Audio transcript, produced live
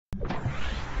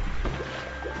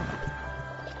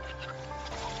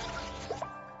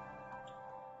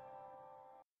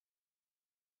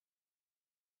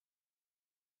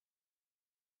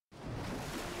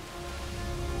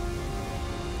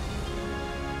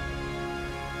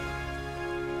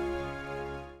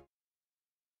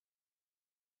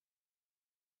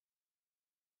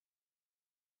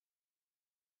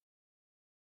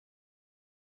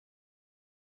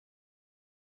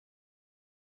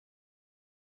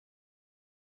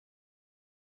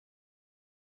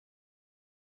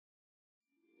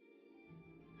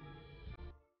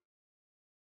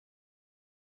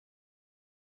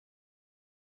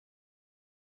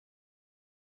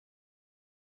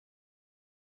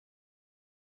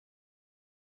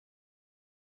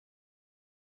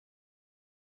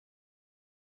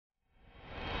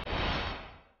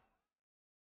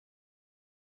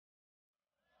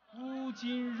舒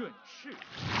筋润翅，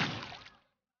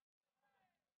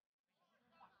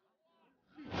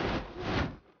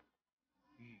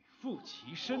羽腹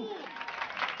其身，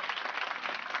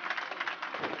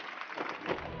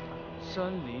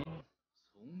山林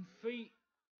丛飞，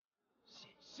险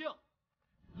象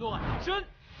乱真。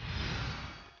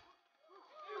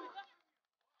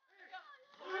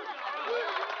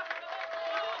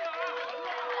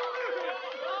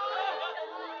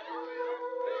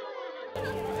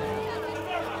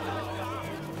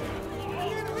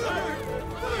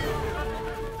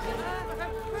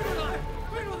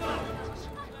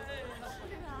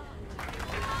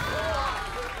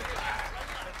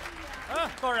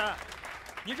 高人，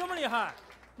你这么厉害，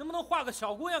能不能画个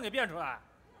小姑娘给变出来？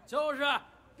就是，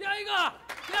变一个，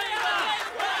变一个，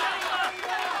变一个，变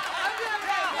一个，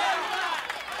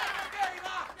变一个，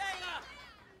变一个。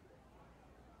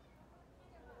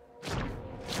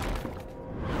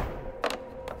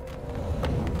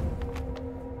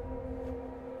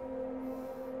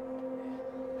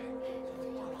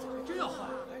真要画，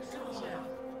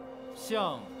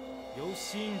相由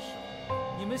心生，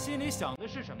你们心里想的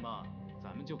是什么？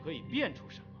 咱们就可以变出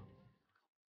什么。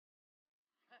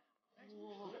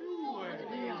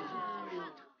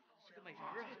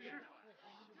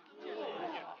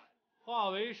画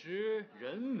为实，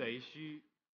人为虚。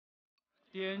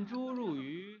点珠入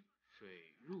鱼，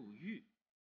水入玉。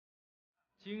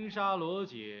金沙罗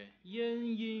解，烟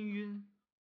氤氲。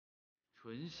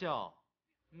唇笑，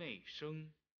媚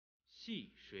生，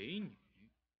戏水女。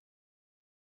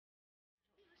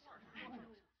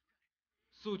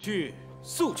 速去，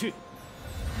速去！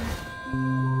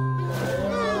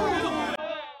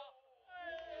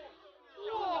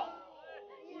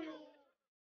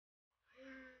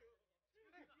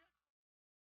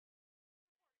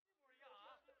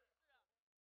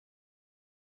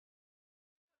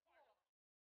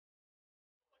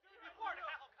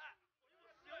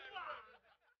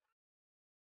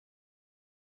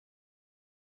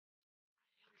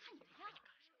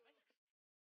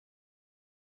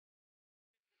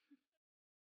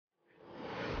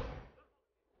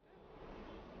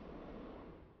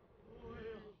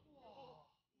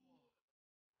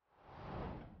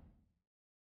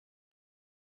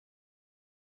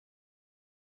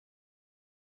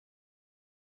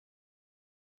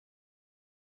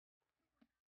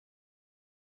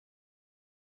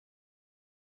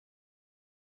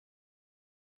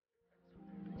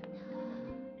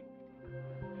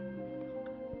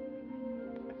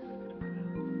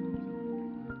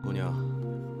姑娘，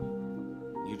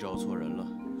你找错人了，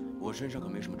我身上可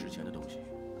没什么值钱的东西。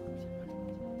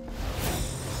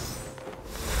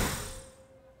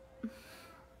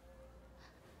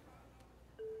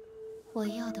我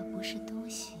要的不是东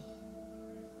西，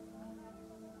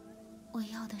我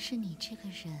要的是你这个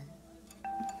人。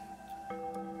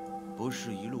不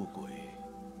是一路鬼，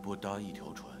不搭一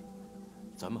条船，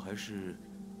咱们还是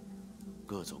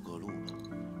各走各路吧。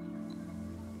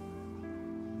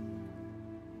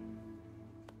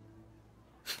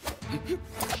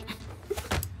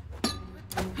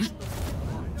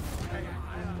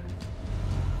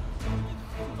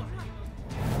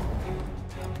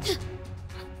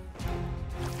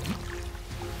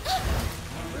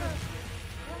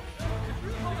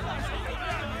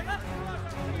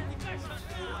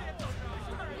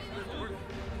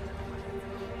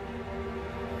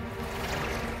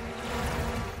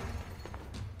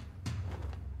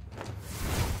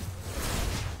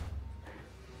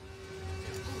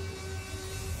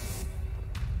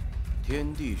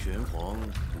 天地玄黄，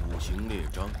五行列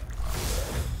张，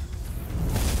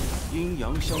阴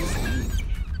阳相逢，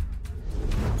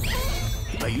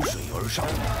背水而上。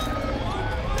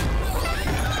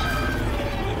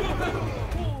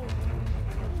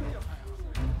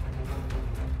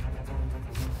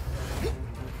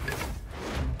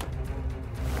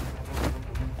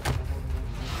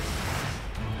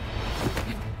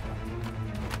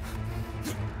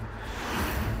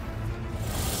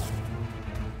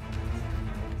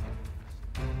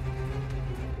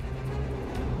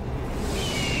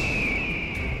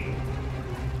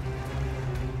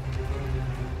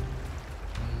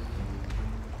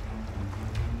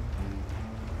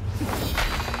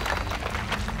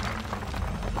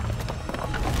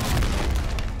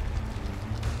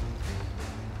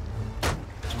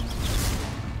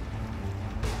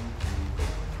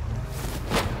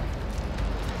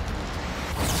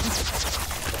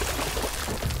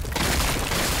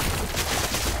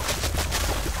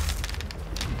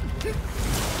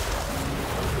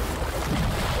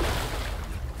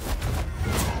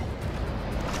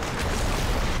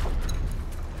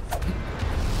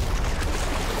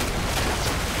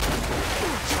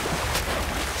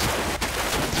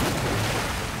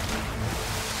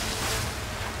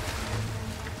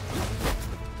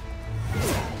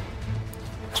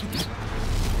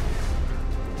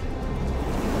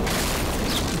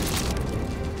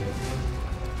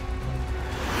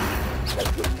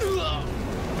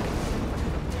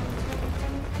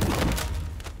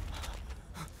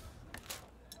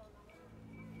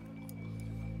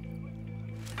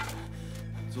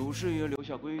祖师爷留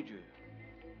下规矩：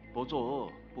不作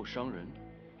恶，不伤人，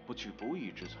不取不义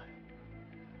之财。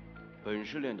本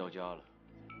是练到家了，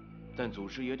但祖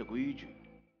师爷的规矩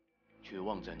却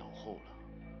忘在脑后了。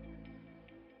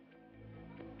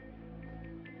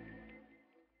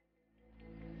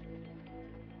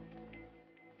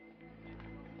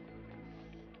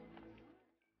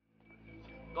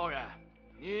高人，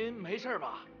您没事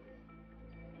吧？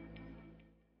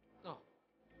哦，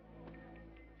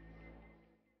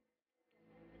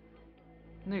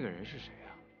那个人是谁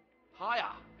呀？他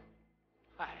呀，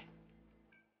嗨，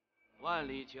万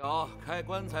里桥开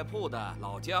棺材铺的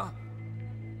老姜。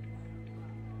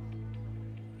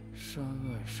山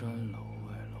外山，楼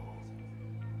外楼，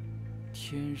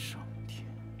天上天，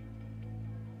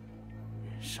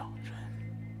人上人。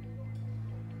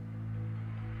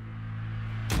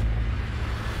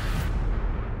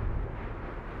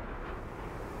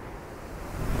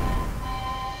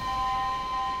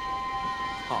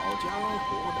好江湖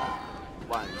的，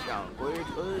万象归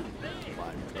春，万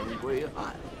春归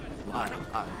汉，万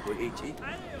汉归金。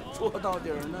说到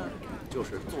底儿呢，就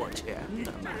是做钱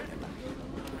的买卖。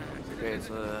这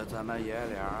次咱们爷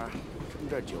俩趁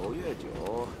着9月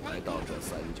9来到这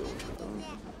三九城，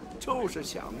就是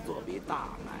想做笔大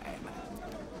买卖。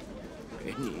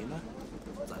给你呢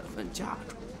，3份嫁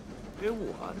妆；给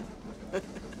我呢，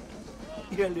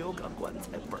也留个棺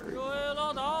材本儿。各位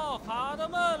老道，哈达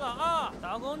们了啊！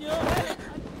大公牛，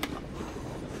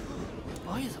不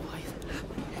好意思，不好意思。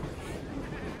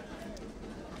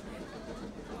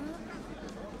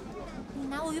你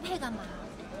拿我玉佩干嘛？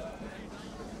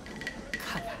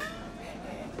看看，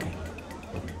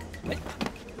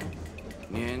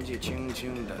年纪轻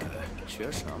轻的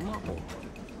学什么活？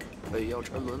非要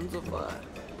吃轮子饭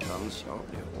当小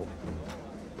柳？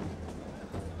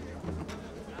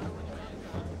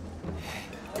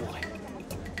不会，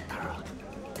大人啊，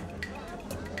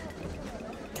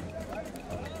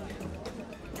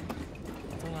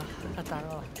怎么了？打扰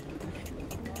了？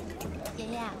爷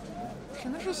爷，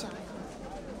什么是小柳？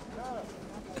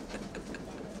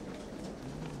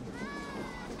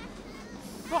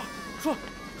说，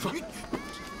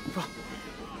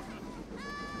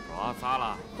咋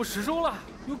了？不失手了，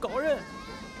有高人。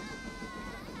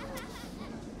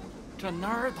这哪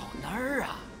儿到哪儿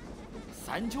啊？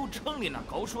三九城里那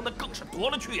高手那更是多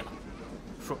了去了。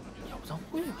说，要不咱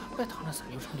回去吧，别趟这三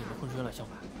九城里的浑水了，行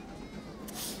吧？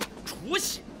出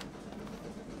息！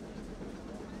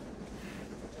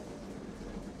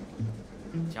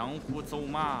江湖走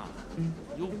马，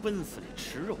有本事的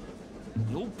吃肉，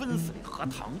有本事的喝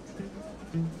汤。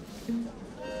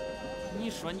你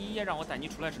说你也让我带你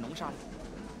出来是弄啥的？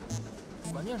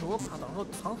关键是我怕到时候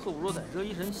汤喝不着再惹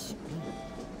一身腥。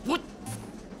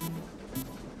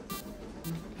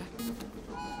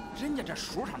人家这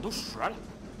书上都说了，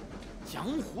江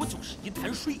湖就是一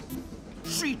潭水，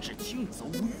水至清则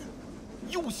无鱼，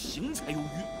有腥才有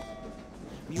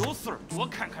鱼。有事儿多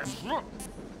看看书。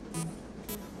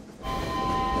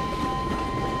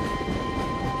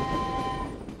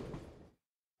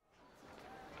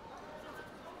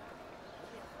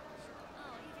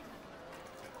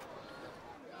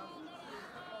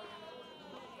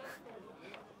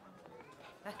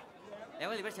来，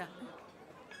往里边请。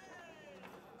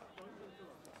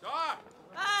小二，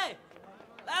哎，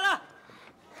来了。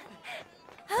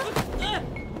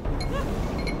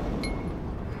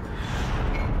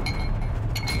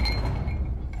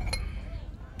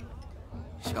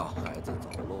小孩子走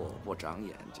路不长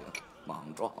眼睛，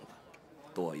莽撞了，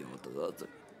多有得罪。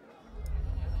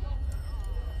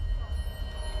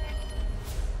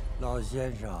老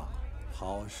先生，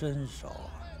好身手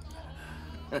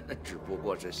啊！只不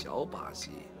过是小把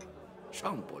戏，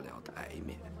上不了台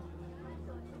面。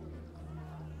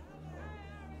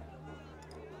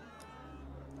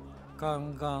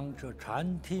刚刚这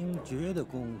禅听觉的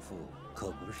功夫，可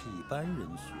不是一般人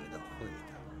学得会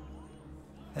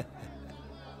的。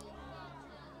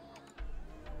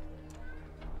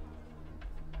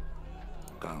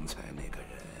刚才那个人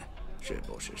是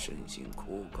不是身形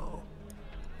枯槁、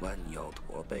弯腰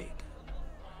驼背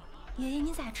的？爷爷，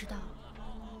你咋知道？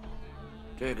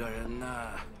这个人呢，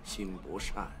心不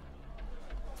善，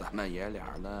咱们爷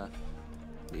俩呢，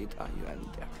离他远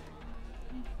点儿。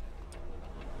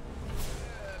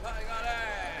看一看嘞！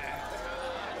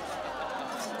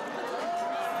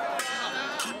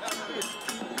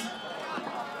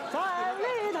在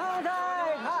里头再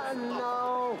看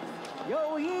喽，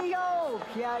有一有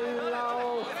偏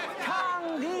喽，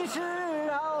唱的是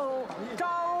哦，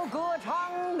赵歌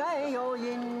唱内有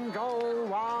殷周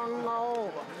王哦，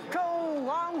周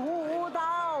王无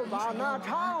道把那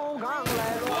朝纲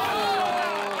来乱喽。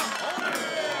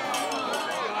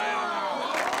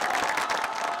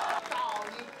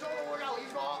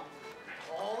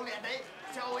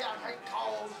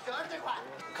这块，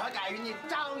可该与你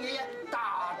张爷爷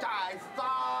大战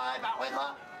300回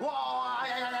合。哇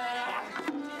呀呀呀呀呀！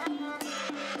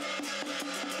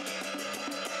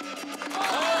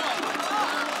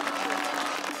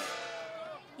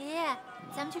爷爷，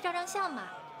咱们去照张相吧。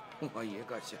我一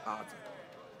个瞎子，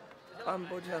看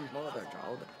不见摸得着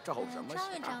的，照什么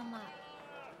相？照一张嘛。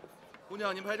姑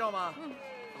娘，您拍照吗？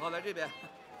好，来这边。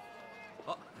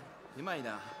好，您慢一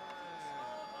点啊。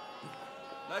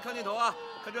来看镜头啊，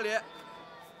看这里。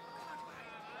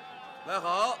来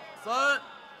好，3、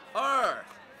2、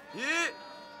1。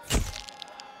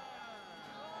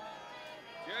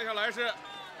接下来是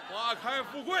花开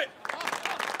富贵。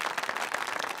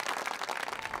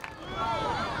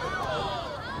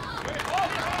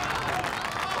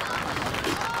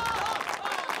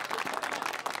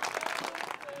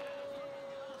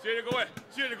谢谢各位，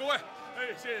谢谢各位，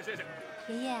哎，谢谢谢谢。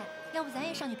爷爷，要不咱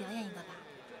也上去表演一个吧？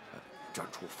这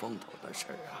出风头的事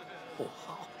啊，不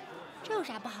好。这有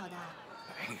啥不好的？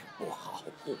哎，不好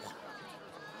不好。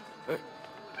哎，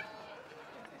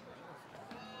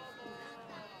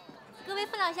各位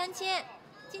父老乡亲，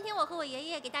今天我和我爷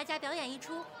爷给大家表演一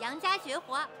出杨家绝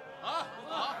活。好。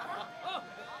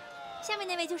下面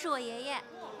那位就是我爷爷。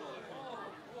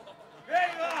这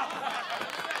个。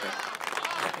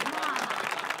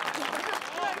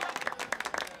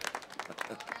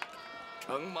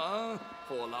承蒙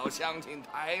父老乡亲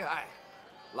抬爱，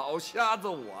老瞎子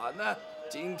我呢，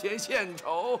今天献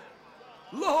丑，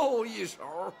露一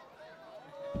手。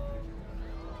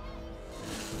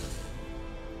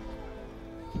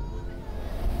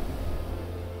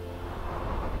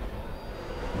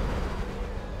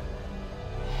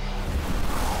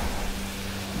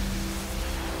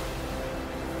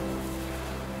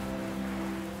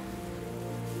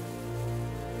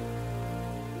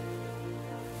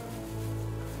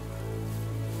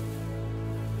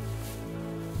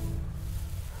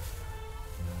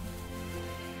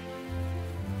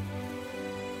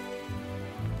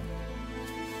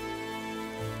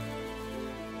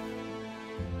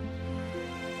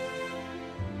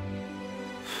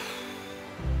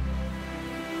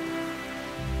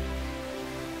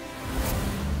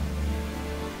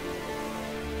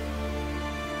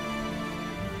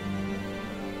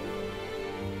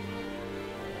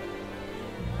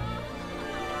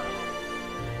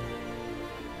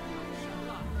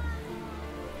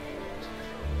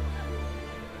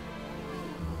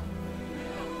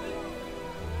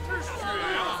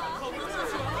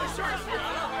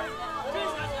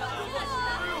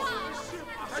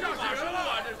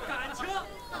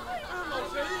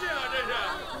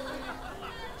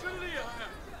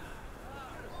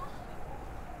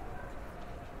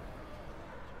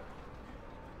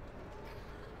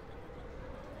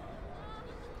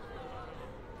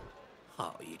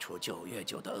好一出9月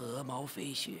9的鹅毛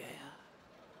飞雪呀！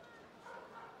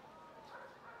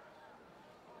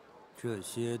这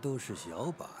些都是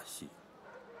小把戏。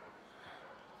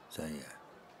三爷，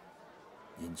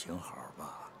您请好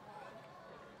吧。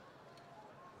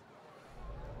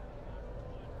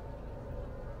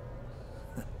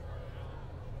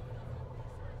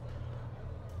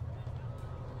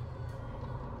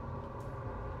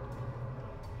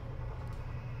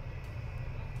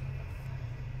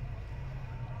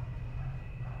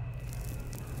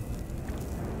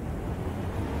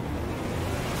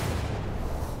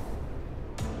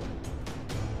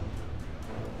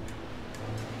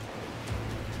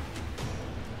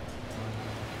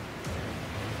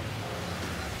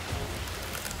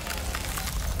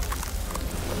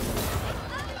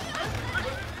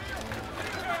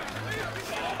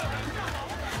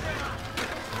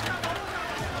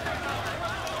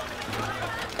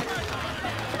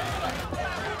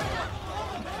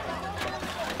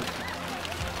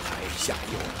下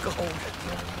有高人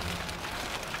呐！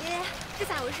爷爷，这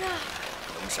咋回事啊？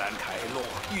登山开路，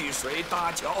遇水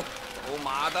搭桥，走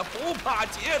马的不怕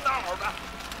劫道的。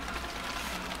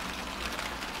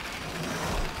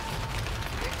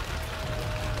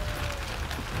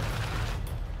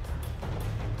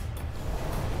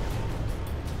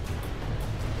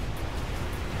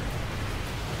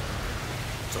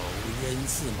走烟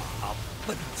似马，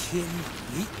奔千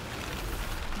里。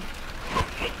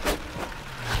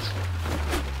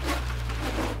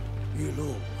玉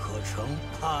路可成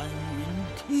攀云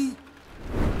梯，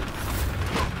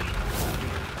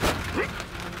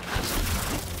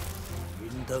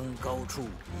云登高处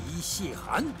一泻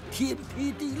寒，天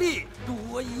劈地裂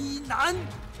多疑难。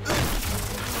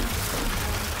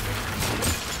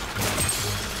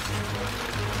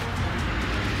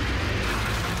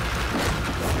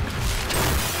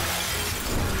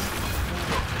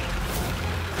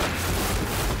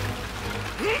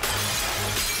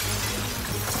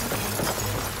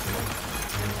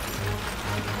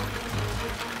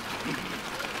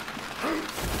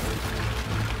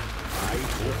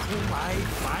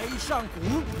上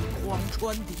古，荒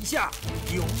川底下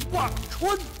有忘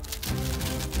川。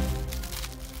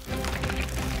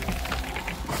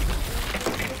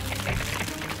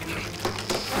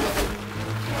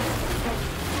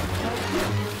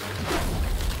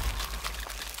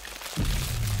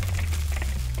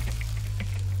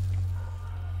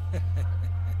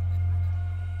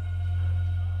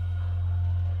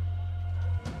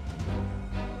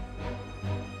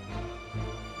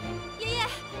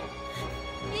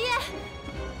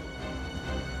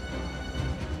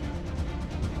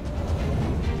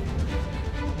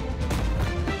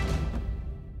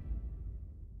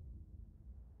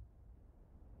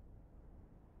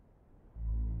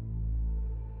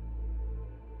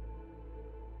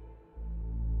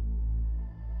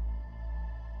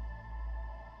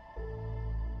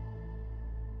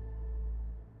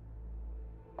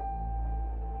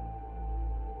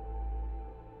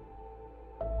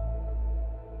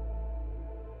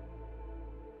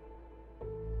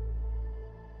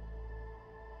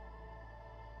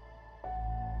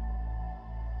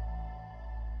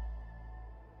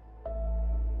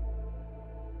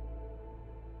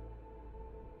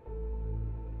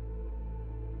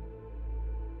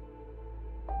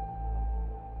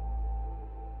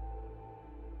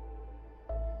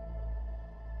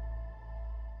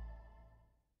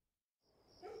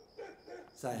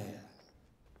三爷，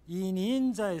以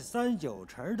您在三九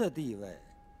城的地位，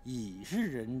已是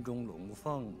人中龙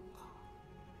凤啊。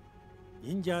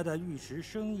您家的玉石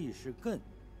生意是艮，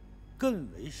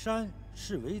艮为山，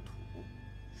是为土；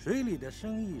水里的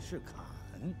生意是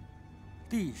坎，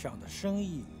地上的生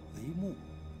意为木，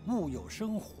木有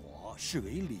生火，是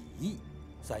为离。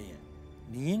三爷，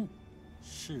您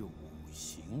是五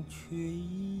行缺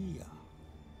一呀。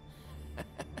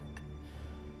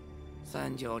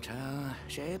三九城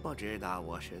谁不知道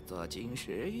我是做金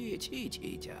石玉器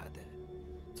起家的，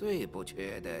最不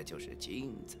缺的就是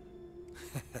金子。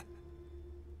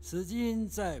此金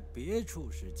在别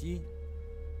处是金，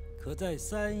可在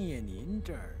三爷您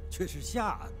这儿却是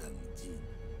下等金。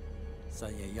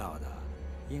三爷要的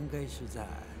应该是在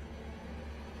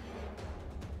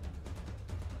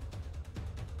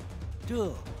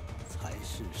这才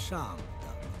是上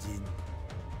等金。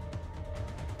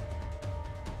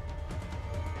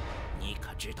你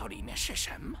可知道里面是什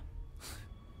么？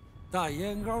大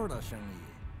烟膏的生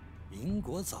意，民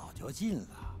国早就禁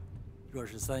了。若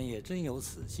是三爷真有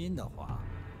此心的话，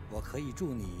我可以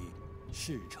祝你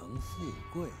事成富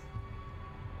贵。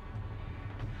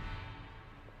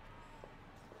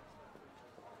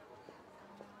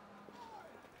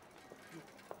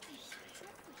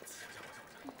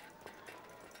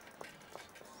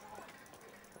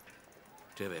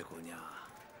这位姑娘，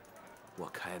我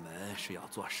开门是要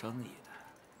做生意的。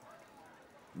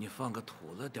你放个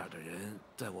土了点的人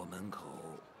在我门口，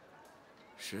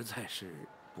实在是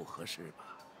不合适吧？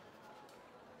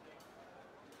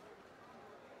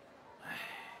哎，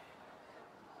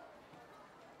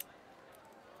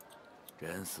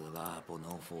人死了不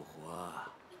能复活，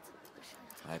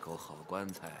买口好棺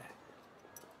材，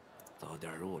早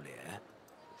点入殓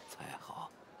才好。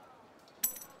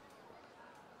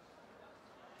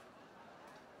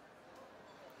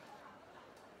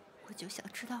我就想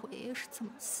知道我爷爷是怎么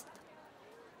死的。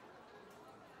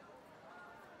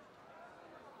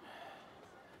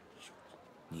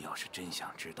你要是真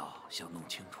想知道，想弄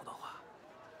清楚的话，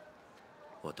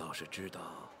我倒是知道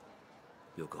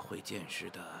有个会剑石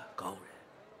的高人。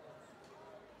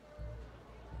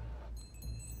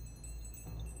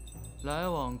来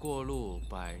往过路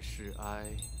百事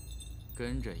哀，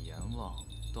跟着阎王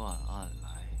断案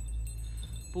来。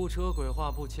不扯鬼话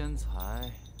不牵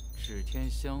财，指天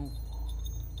香火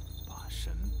把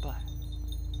神拜。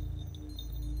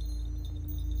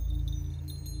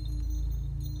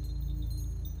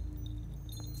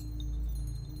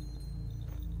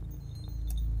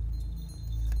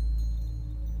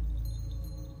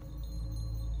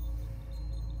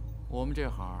我们这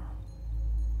行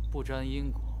不沾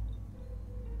因果，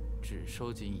只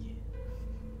收金银。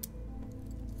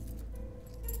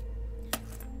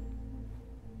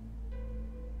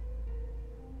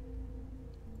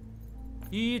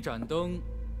一盏灯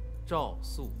照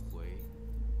素回，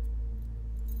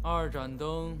二盏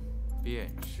灯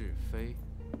辨是非，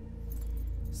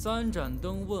三盏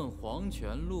灯问黄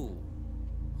泉路，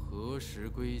何时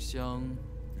归乡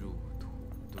入土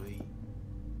堆。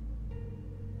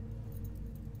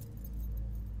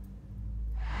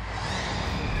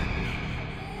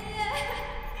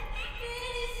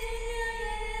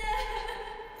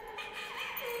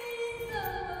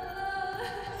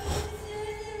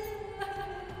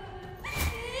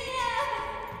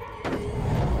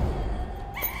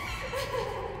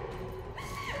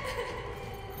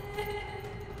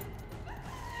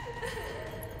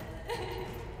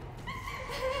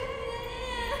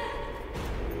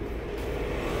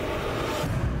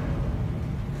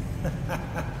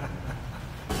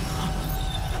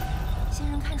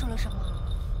出了什么？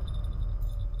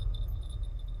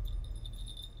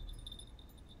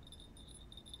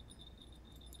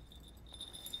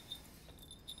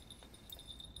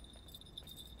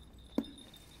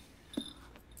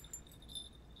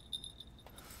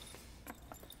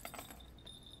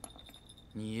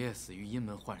你爷死于阴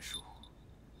门幻术，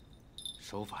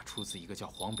手法出自一个叫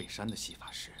黄北山的戏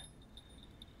法师。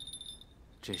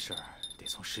这事儿得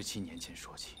从17年前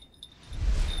说起。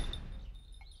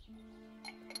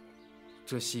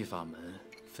这戏法门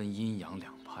分阴阳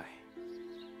两派，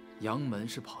阳门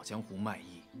是跑江湖卖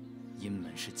艺，阴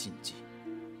门是禁忌，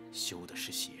修的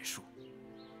是邪术。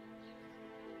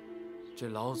这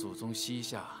老祖宗膝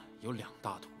下有2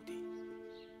大徒弟，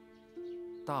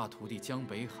大徒弟姜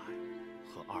北海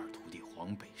和二徒弟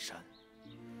黄北山。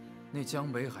那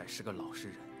姜北海是个老实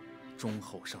人，忠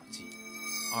厚上进；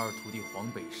二徒弟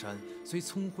黄北山虽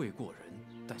聪慧过人，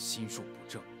但心术不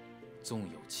正，纵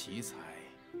有奇才，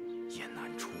也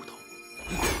难出头。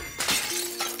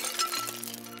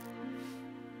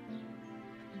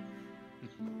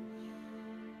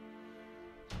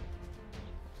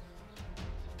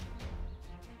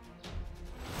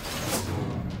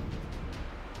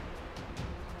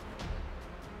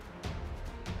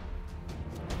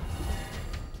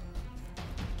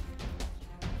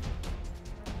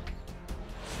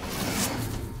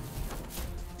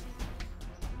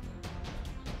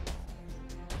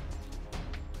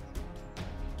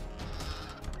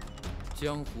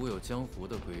江湖有江湖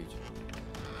的规矩，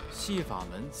戏法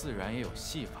门自然也有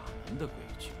戏法门的规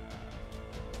矩。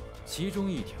其中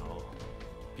一条，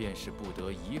便是不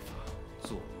得以法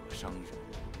作恶伤人。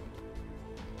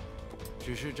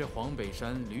只是这黄北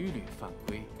山屡屡犯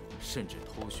规，甚至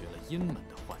偷学了阴门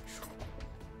的幻术，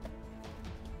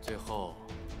最后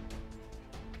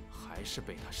还是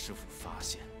被他师父发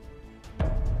现。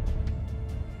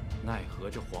奈何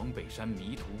这黄北山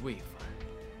迷途未返，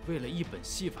为了一本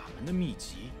戏法门的秘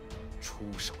籍，出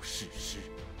手誓师。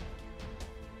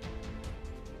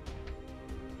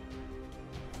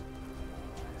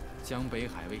姜北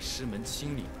海为师门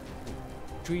清理门户，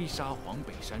追杀黄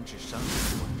北山至山海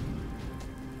关。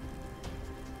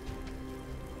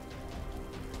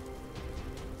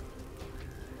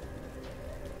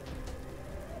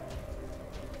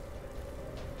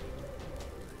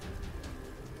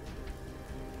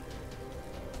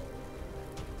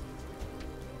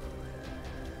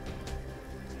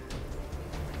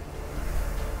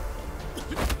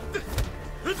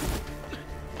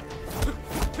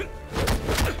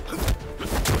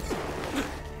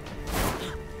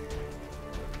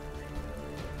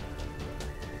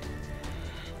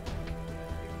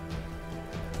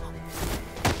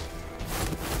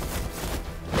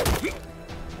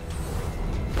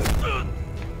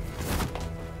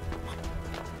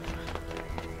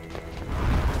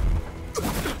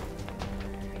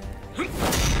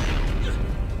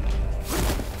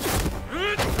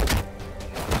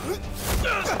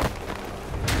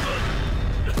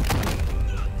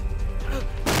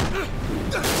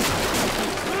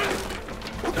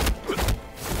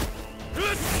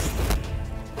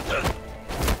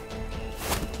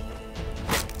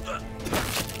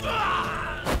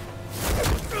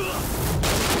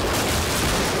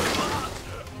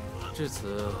至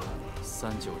此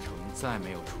，3、9城再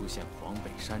没有出现黄北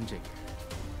山这个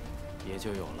人，也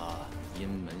就有了阴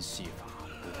门戏法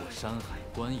不过山海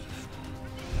关一说。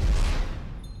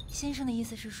先生的意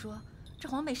思是说，这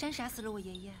黄北山杀死了我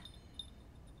爷爷？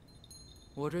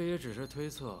我这也只是推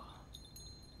测。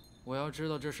我要知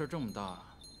道这事这么大，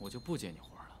我就不接你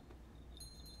活了。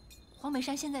黄北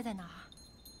山现在在哪儿？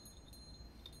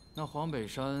那黄北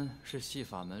山是戏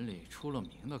法门里出了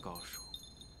名的高手，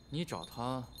你找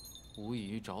他，无异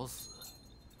于找死。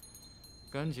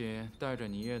赶紧带着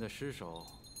你爷的尸首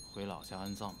回老家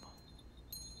安葬吧。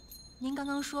您刚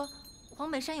刚说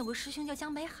黄北山有个师兄叫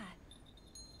姜北海，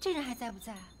这人还在不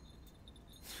在？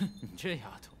哼，你这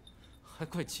丫头还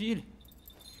怪机灵。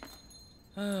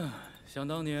想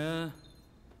当年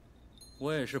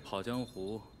我也是跑江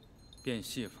湖，变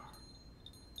戏法，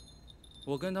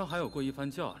我跟他还有过一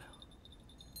番较量。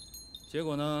结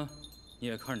果呢，你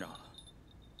也看着了。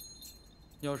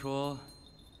要说，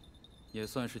也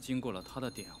算是经过了他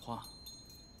的点化。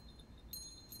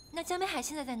那姜北海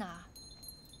现在在哪儿？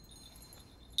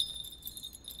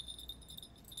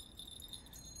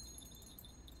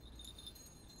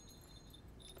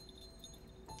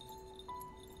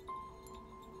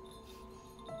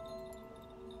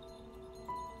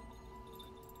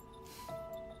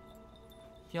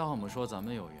要么说咱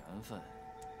们有缘分，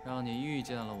让你遇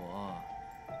见了我。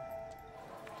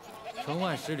城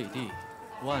外10里地，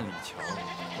万里桥，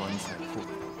棺材铺。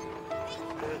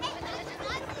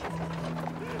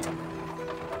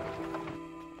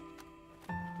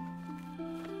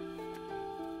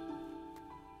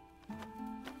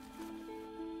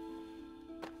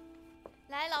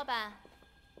老板。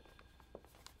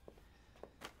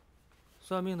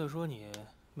算命的说你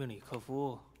命里克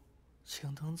夫，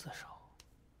青灯自守，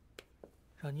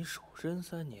让你守身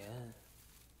3年，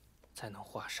才能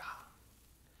化煞。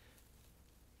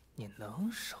你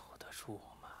能守得住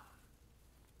吗？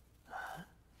啊？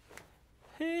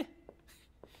嘿，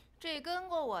这跟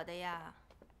过我的呀，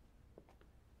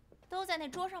都在那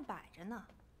桌上摆着呢。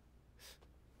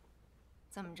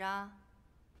怎么着，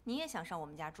你也想上我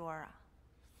们家桌啊？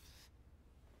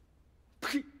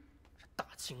呸！这大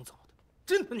清早的，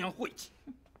真他娘晦气！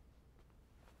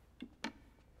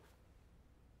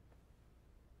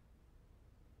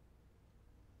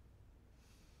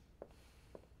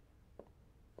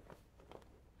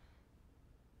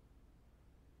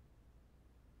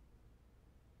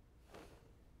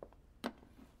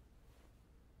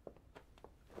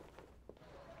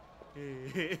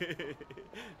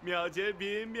庙前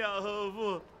平，庙后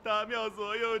福，大庙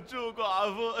左右住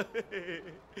寡妇。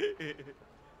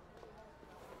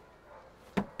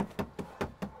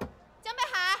江北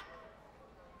海，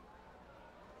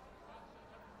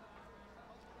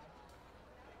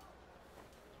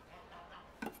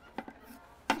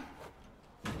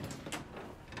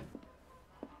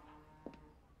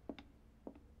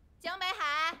江北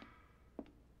海，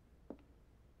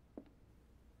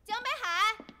江北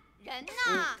海，人呢？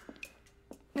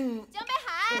江北海，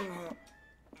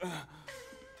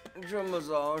这么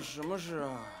早，什么事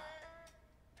啊？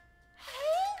嘿，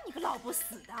你个老不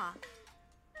死的！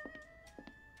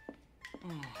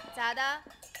咋的？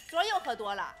昨儿又喝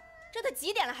多了？这都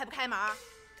几点了还不开门？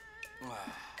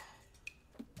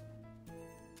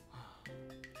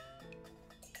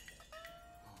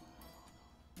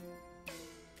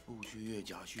不去月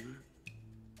甲戌日，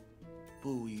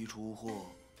不宜出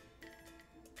货。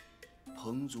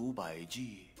彭祖百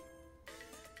计，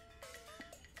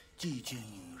既见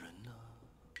女人呢。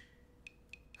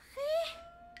嘿，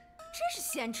真是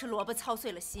先吃萝卜操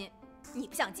碎了心。你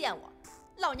不想见我，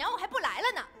老娘我还不来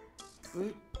了呢。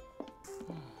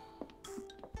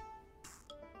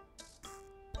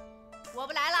我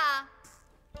不来了。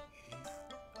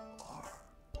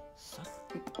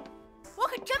我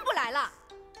可真不来了。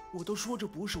我都说这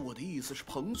不是我的意思，是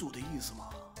彭祖的意思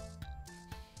吗？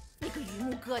你个榆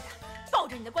木疙瘩，抱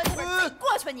着你的棺材本自己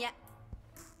过去吧你！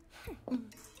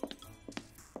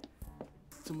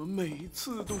怎么每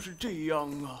次都是这样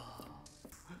啊？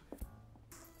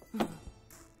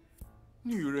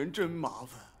女人真麻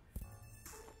烦。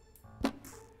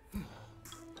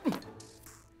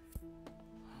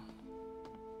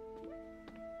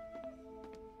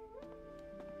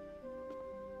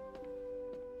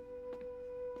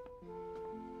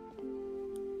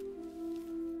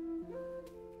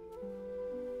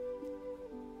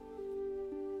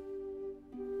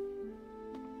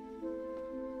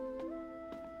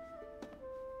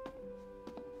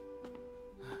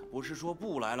不是说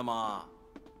不来了吗？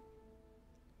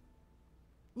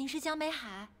你是江北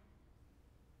海？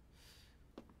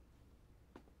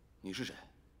你是谁？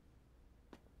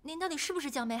您到底是不是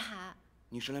江北海？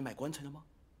你是来买棺材的吗？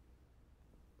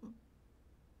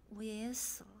我爷爷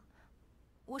死了，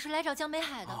我是来找江北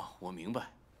海的。哦，我明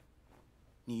白。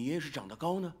你爷爷是长得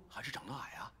高呢，还是长得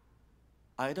矮啊？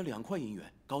矮的2块银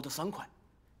元，高的3块，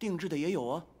定制的也有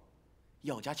啊，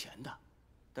要加钱的。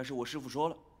但是我师傅说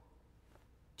了。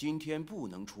今天不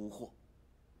能出货，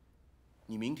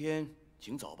你明天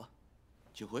请走吧，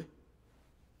请回。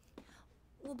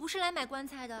我不是来买棺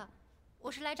材的，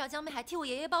我是来找江北海替我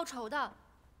爷爷报仇的。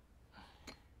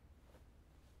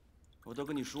我都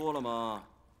跟你说了吗？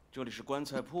这里是棺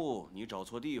材铺，你找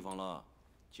错地方了，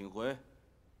请回。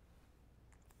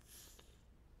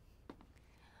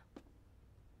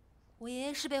我爷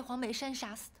爷是被黄北山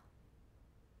杀死的。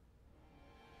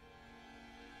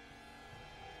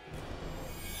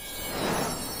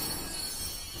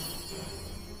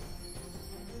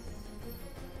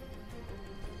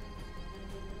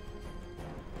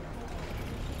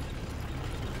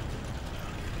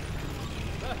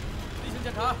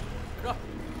检查，这。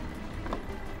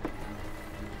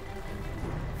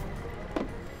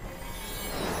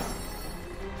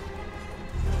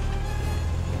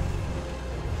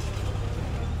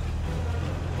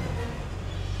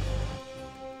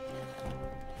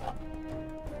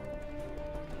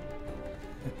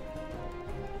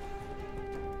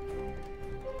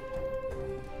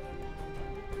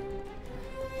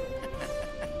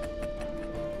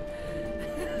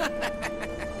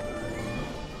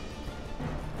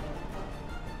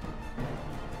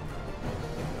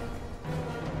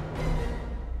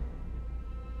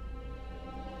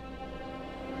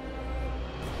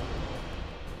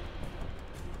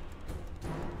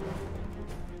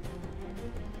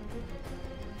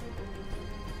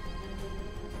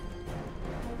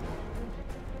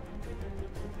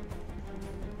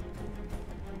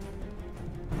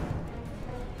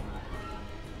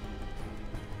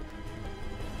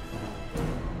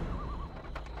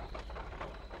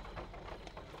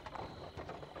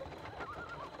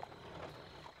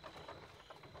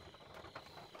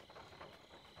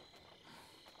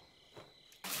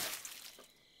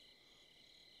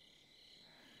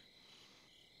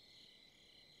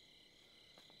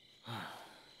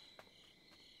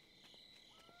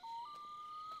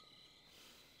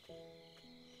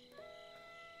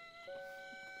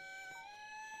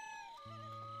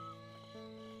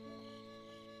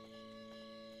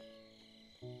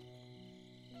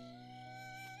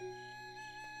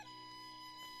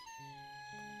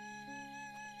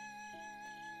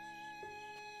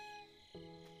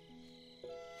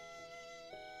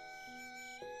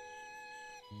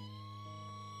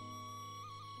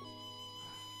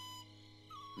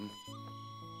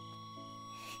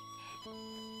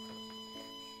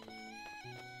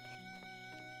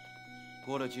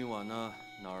过了今晚呢，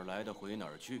哪儿来的回哪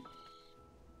儿去。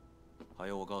还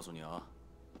有，我告诉你啊，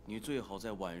你最好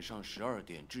在晚上12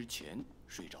点之前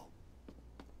睡着。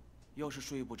要是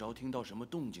睡不着，听到什么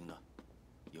动静呢，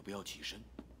也不要起身，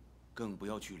更不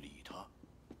要去理他，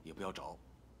也不要找，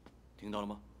听到了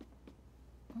吗？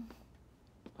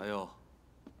还有，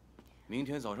明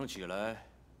天早上起来，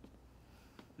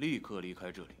立刻离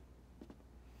开这里。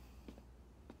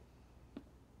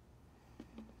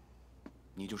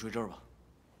你就睡这儿吧。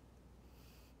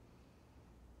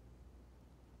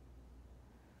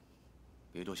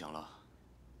别多想了，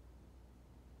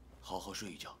好好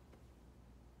睡一觉。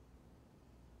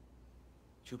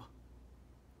去吧，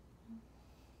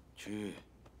去。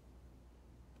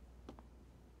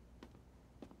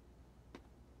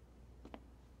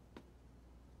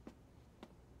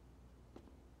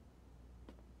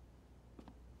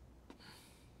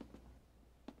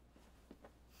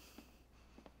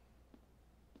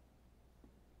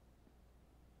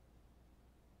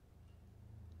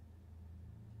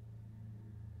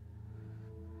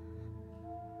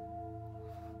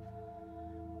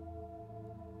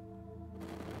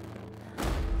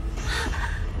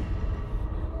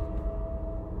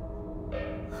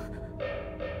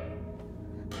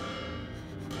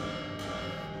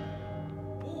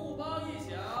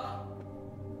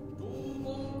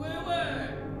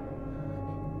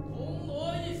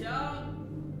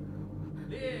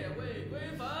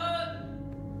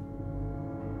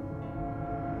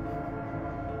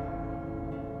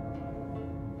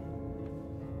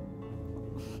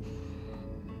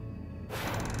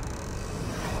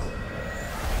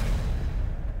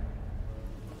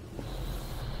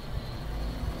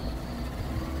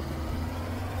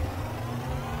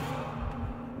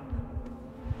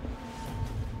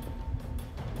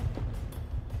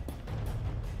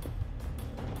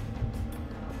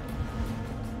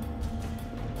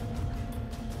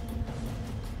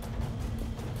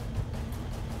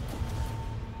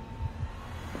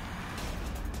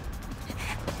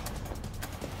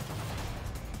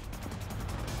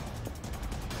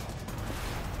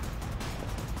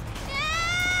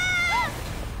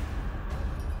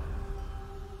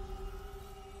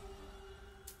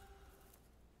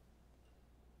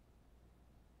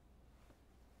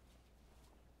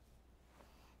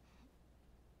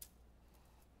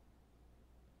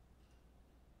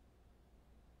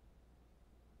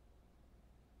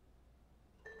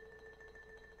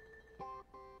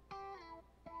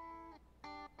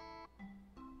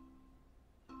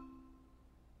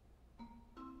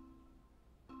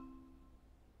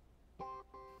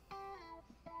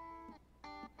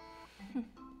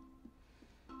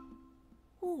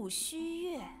戊戌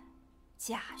月，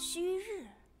甲戌日，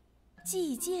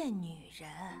祭见女人。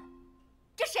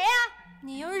这谁呀？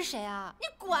你又是谁啊？你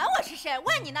管我是谁？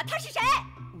问你呢，他是谁？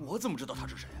我怎么知道他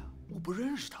是谁啊？我不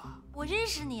认识他。我认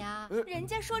识你啊！人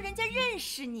家说人家认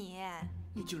识你。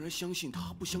你竟然相信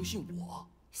他，不相信我？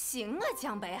行啊，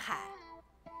江北海，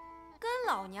跟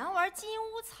老娘玩金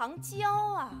屋藏娇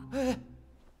啊！哎，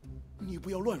你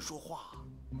不要乱说话，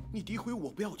你诋毁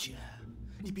我不要钱，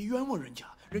你别冤枉人家，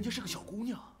人家是个小姑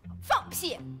娘。放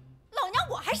屁！老娘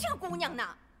我还是个姑娘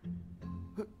呢。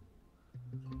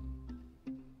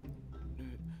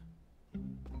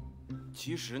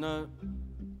其实呢，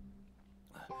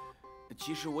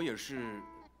其实我也是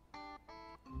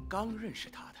刚认识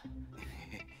他的。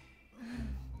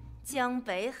江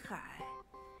北海，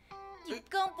你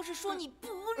刚不是说你不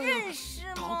认识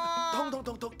吗？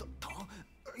疼！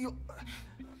哎呦！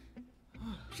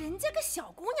人家个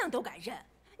小姑娘都敢认，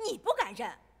你不敢认，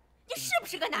你是不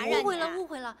是个男人？误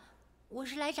会了，我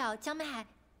是来找江北海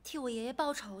替我爷爷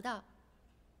报仇的。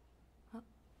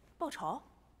报仇？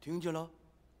听见了？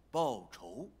报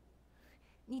仇。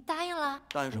你答应了？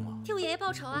答应什么？替我爷爷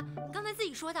报仇啊！你刚才自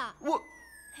己说的。我，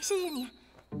谢谢你。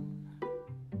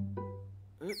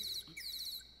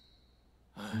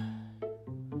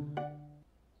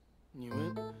你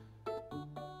们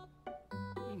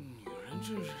女人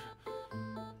真是……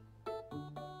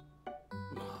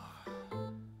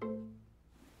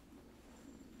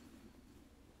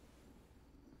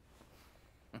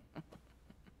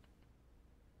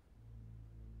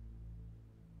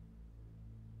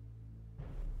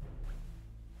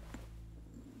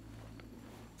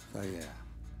三爷，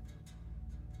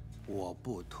我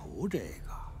不图这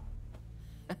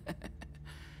个。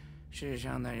世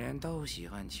上的人都喜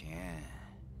欢钱，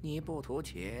你不图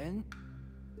钱，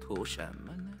图什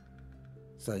么呢？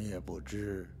三爷不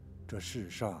知这世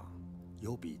上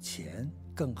有比钱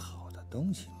更好的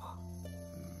东西吗？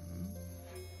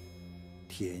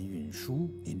天运书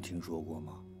您听说过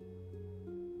吗？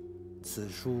此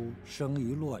书生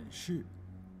于乱世，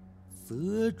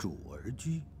择主而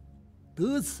居，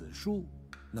得此书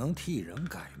能替人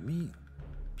改命，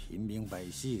平民百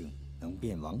姓能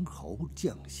变王侯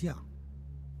将相。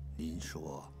您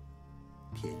说，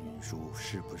天运书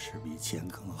是不是比钱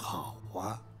更好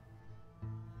啊？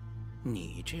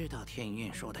你知道天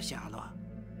运书的下落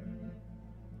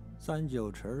？39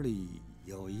城里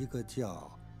有一个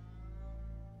叫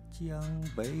姜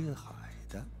北海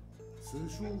的，此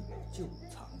书就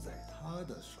藏在他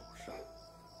的手上。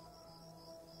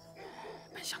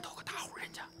本想投个大户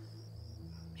人家，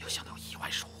没有想到意外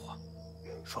收获。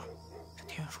说，这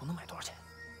天运书能卖多少钱？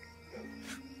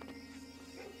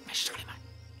买10个来买，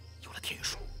有了天运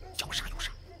书，要啥有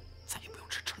啥，再也不用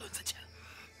吃轮子钱了。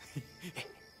哎，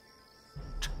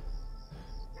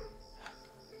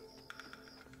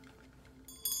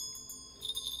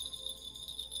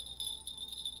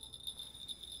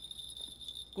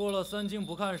过了3更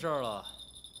不看事儿了，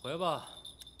回吧。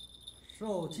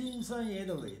受金三爷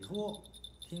的委托，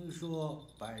听说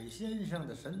百先生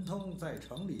的神通在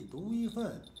城里独一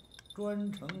份，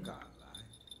专程赶来。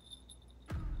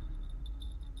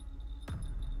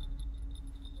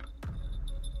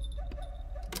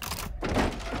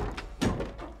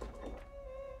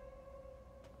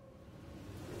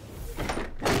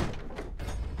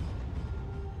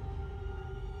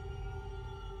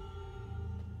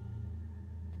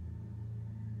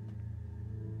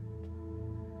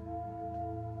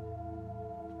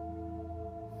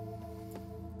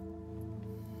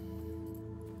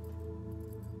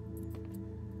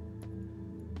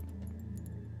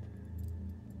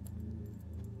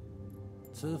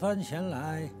此番前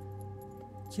来，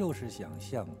就是想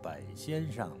向百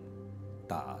先生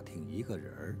打听一个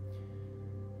人儿。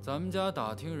咱们家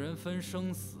打听人分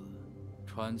生死，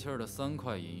喘气儿的3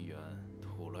块银元，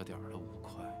吐了点儿的5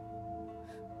块。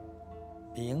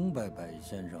明白百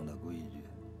先生的规矩。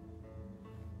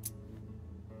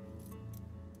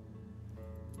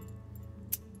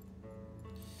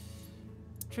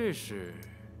这是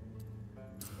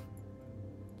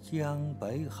姜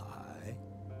北海。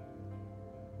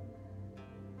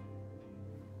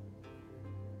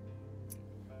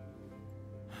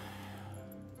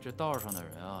这道上的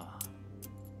人啊，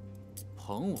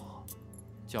捧我，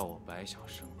叫我白小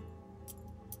生。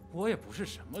我也不是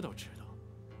什么都知道。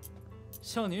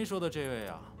像您说的这位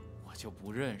啊，我就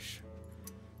不认识。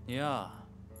您啊，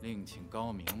另请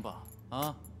高明吧，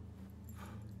啊。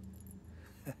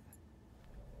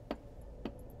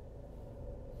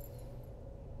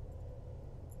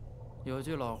有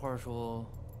句老话说：“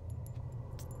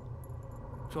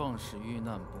壮士遇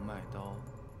难不卖刀，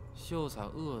秀才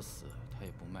饿死他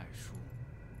也不卖书。”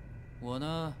我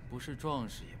呢，不是壮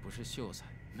士，也不是秀才，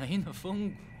没那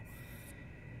风骨，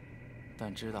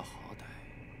但知道好歹。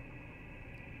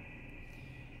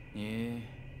你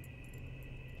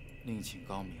另请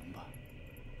高明吧。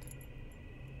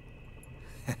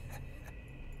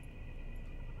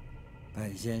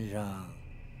百先生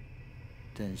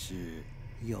真是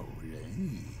有仁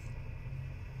义，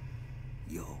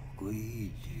有规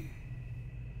矩。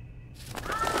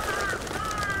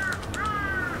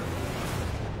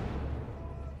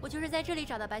我就是在这里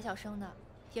找到白小生的，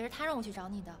也是他让我去找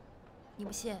你的。你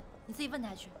不信，你自己问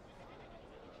他去。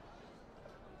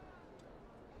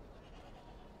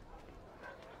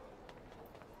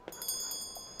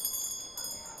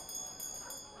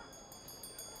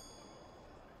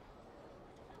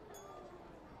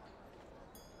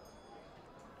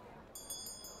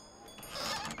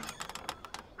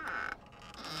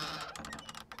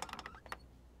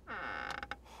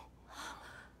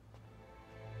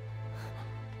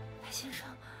先生，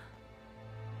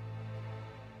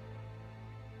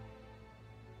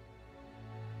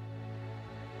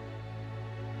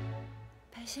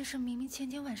白先生明明前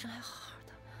天晚上还好好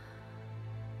的。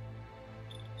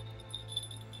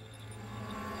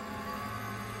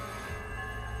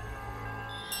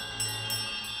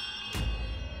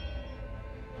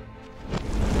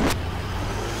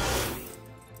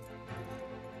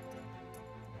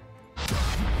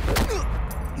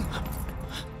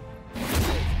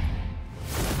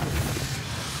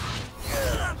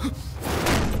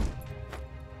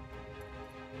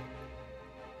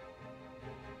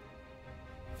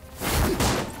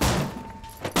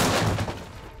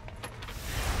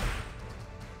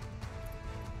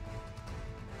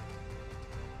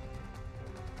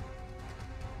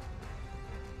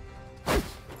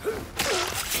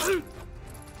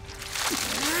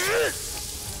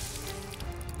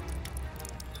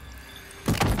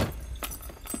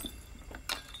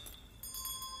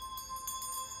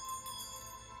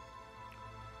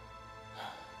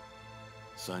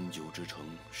39之城，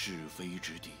是非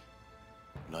之地，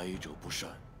来者不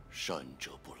善，善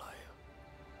者不来啊。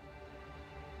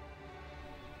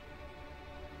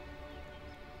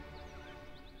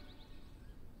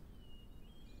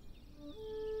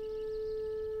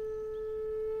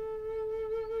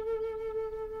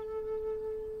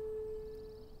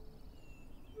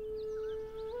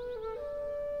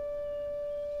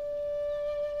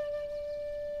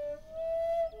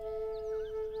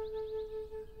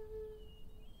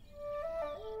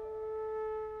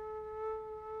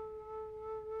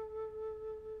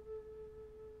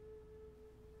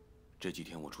这几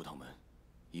天我出趟门，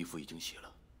衣服已经洗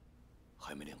了，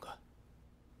还没晾干。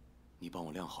你帮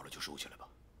我晾好了就收起来吧。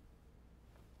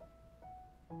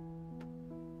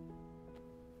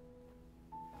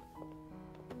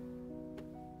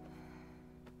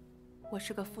我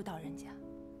是个妇道人家，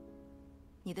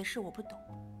你的事我不懂，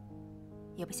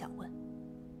也不想问。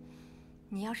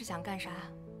你要是想干啥，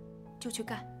就去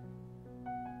干，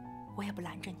我也不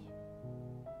拦着你。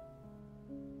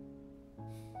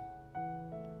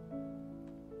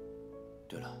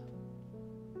 对了，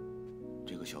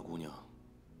这个小姑娘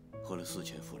喝了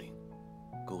4000茯苓，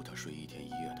够她睡1天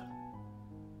1夜的了。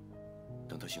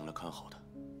等她醒了看好她，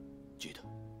记得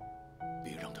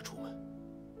别让她出门。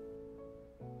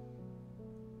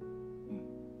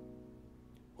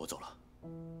我走了。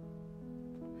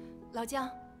老姜，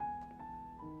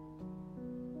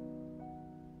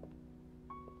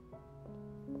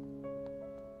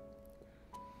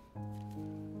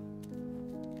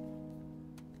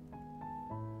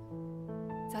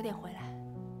早点回来。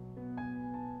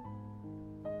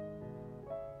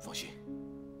放心，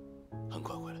很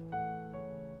快回来。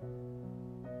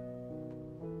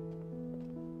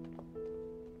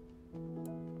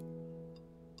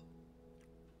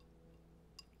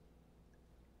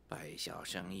白晓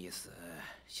生一死，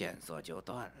线索就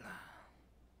断了。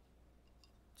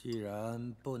既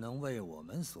然不能为我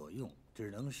们所用，只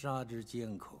能杀之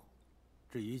缄口。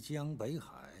至于江北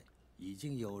海，已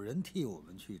经有人替我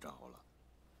们去找了。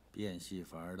 变戏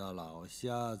法的老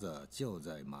瞎子就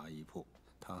在麻衣铺，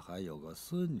他还有个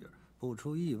孙女，不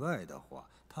出意外的话，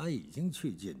他已经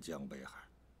去见江北海。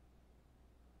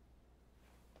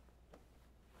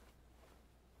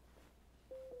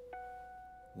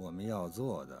我们要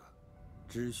做的，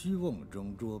只需瓮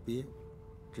中捉鳖，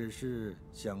只是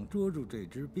想捉住这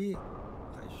只鳖，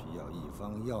还需要一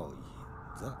方药引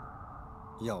子。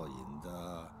药引子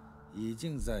已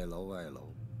经在楼外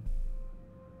楼。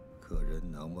 客人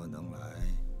能不能来，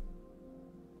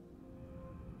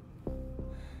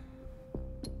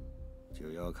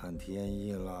就要看天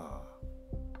意了。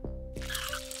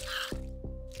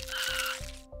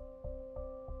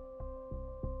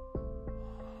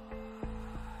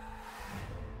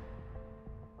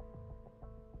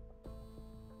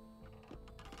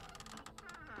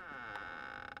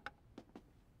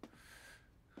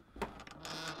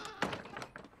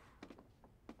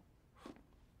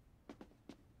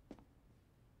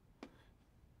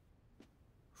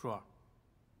叔，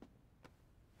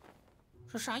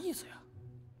这啥意思呀？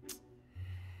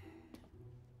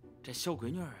这小闺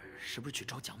女是不是去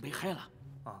找江北海了？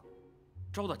啊，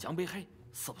找到江北海，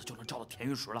是不是就能找到天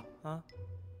云书了？啊，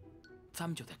咱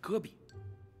们就在隔壁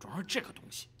装上这个东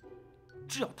西，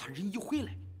只要他人一回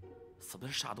来，是不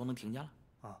是啥都能听见了？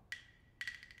啊，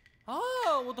哦，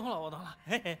我懂了，我懂了。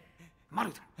嘿嘿，麻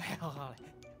溜点。哎，好好嘞。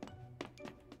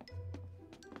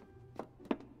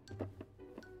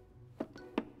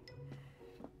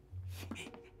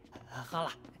 好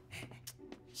了，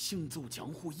行走江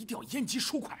湖一定要眼疾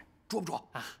手快，捉不捉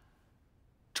啊？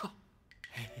撤！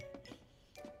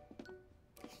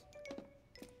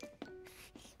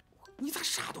你咋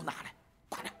啥都拿来？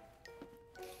快点！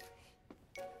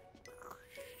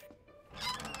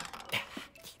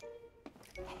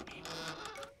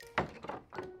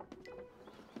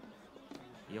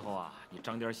以后啊，你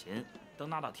长点心，等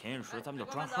拿到天运书，咱们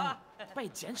就转行了。白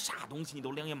捡啥东西你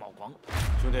都两眼冒光。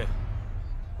兄弟。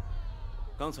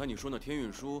 刚才你说那天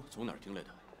运书从哪儿听来的？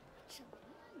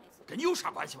跟你有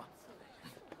啥关系吗？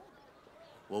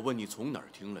我问你从哪儿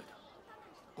听来的？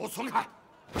给我松开！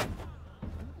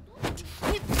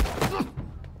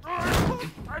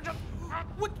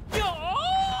我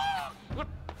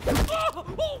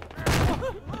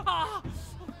啊！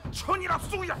瞧你那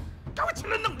怂样，赶快起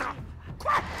来弄他！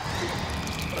快！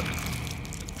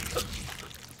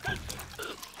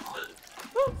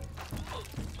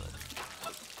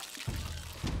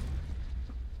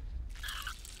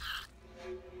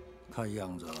看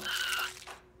样子，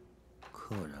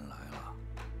客人来了。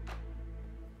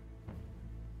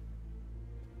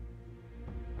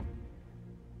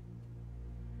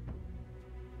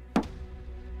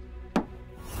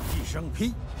一声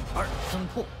劈，二声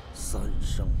破，三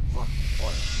生万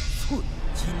换，寸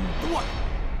金断。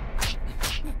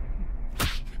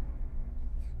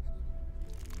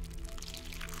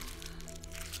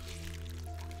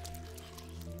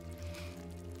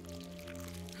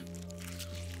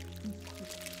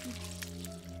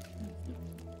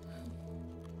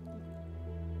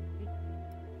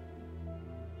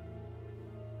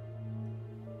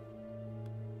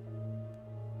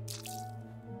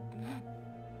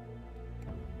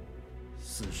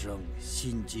四声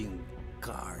心惊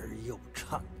感而又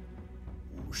颤，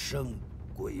五声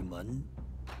鬼门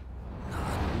难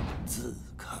自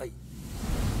开，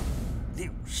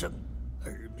六声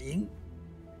耳鸣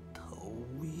头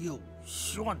又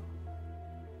眩。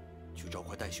去找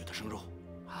块带血的生肉。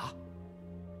啊？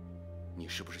你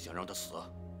是不是想让他死啊？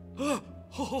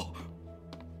好。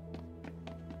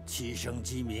七声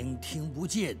鸡鸣听不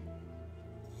见，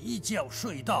一觉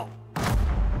睡到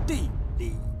地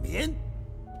里眠。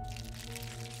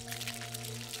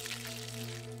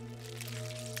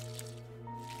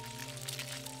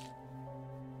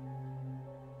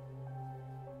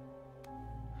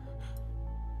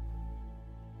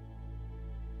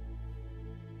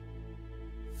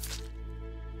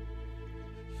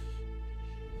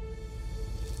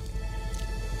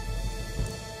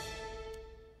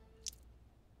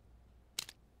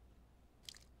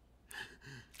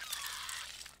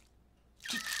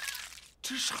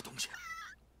这是啥东西？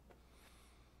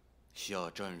下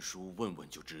战书问问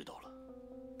就知道了。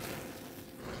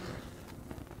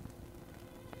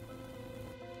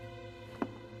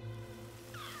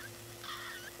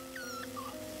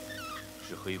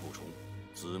是黑虎虫，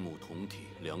子母同体，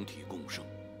两体共生。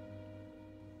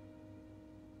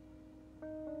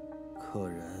客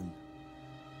人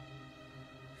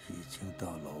已经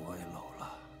到楼外楼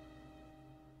了。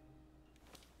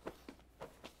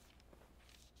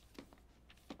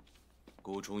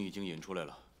蛊虫已经引出来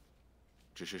了，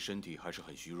只是身体还是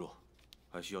很虚弱，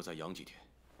还需要再养几天。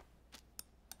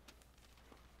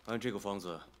按这个方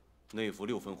子，内服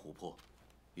6分琥珀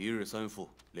，1日3服，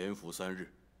连服3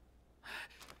日。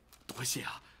多谢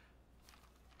啊！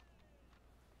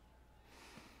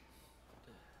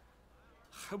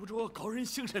还不着高人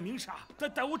行善明杀，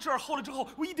待我这儿好了之后，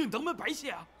我一定登门拜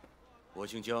谢啊！我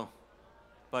姓姜，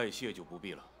拜谢就不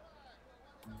必了。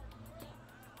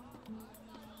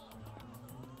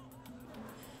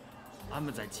俺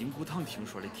们在金谷堂听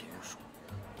说的天元术，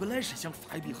本来是想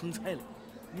发一笔横财的，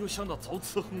没有想到遭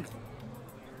此横祸。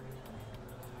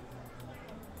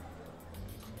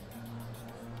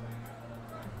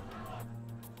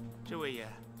这位爷，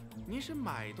您是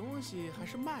买东西还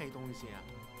是卖东西啊？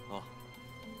啊，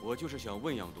我就是想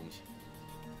问样东西。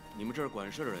你们这儿管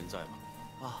事的人在吗？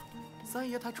啊，三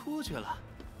爷他出去了。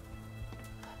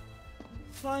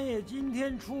三爷今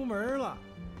天出门了。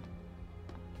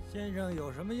先生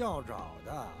有什么要找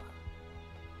的？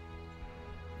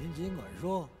您尽管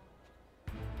说。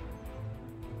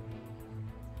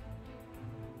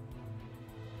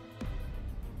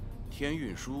天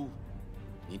运书，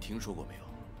您听说过没有？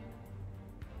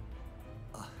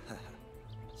啊，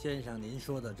先生您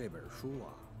说的这本书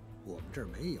啊，我们这儿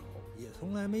没有，也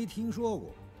从来没听说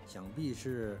过。想必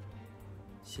是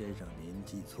先生您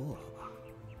记错了吧？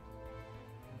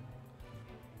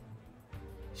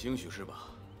兴许是吧。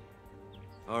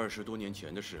20多年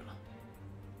前的事了，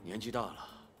年纪大了，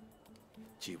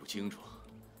记不清楚。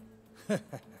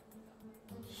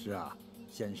是啊，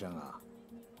先生啊，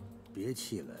别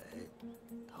气馁，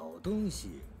讨东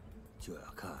西就要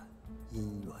看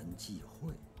因缘际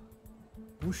会，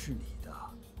不是你的，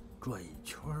转一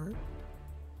圈儿，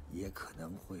也可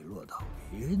能会落到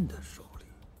别人的手里。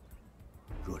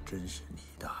若真是你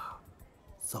的，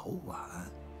早晚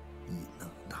亦能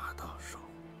拿到手。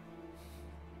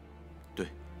对。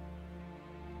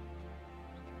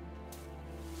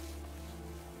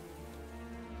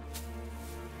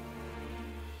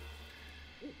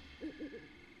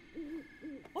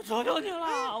我求求你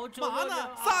了，我求求你了！嘛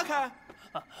呢？撒开！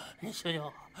你行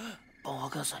行，帮我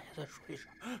跟三爷再说一声，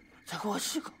再给我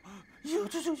洗口，一口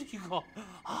就一口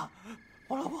啊！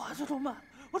我老婆孩子都慢，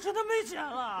我真的没钱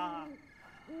了。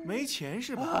没钱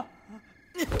是吧？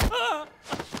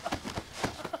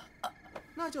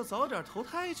那就早点投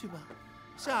胎去吧，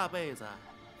下辈子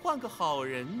换个好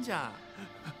人家。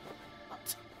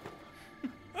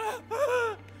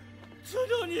求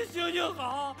求你行行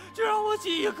好，就让我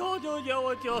洗一口就行，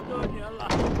我求求你了。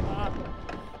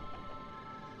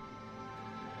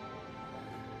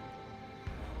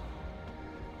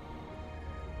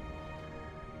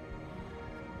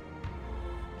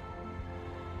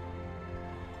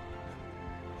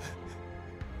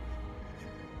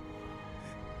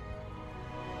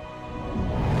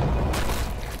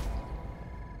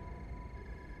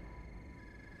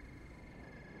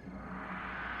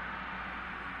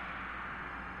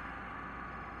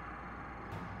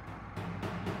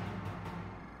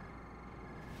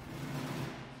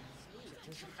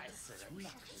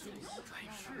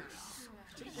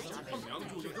这娘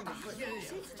住的这么偏呀，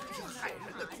这是害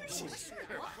人的居心事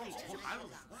吧？我喊我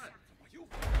们。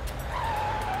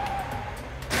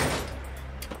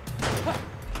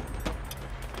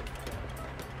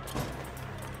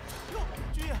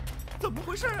 军爷，怎么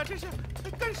回事啊？这是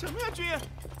干什么呀？军爷，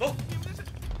走！你们这是，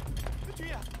军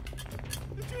爷，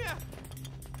军爷，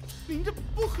您这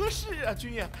不合适啊！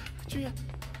军爷，军爷，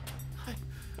嗨，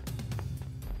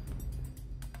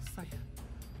三爷，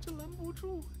这拦不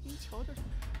住，您瞧着。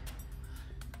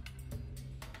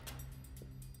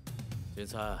金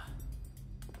灿，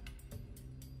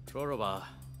说说吧，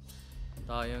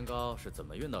大烟膏是怎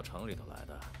么运到城里头来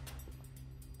的？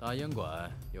大烟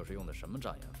管又是用的什么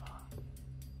障眼法？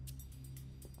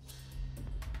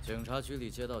 警察局里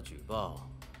接到举报，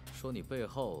说你背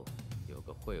后有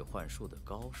个会幻术的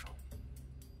高手。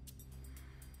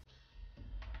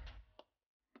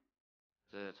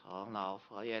自从老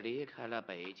佛爷离开了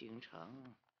北京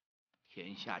城，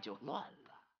天下就乱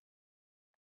了。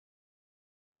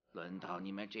轮到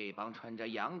你们这帮穿着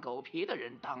羊狗皮的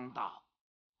人当道，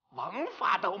王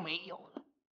法都没有了。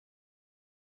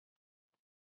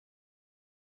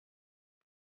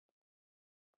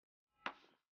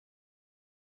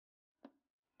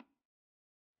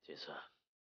 金三，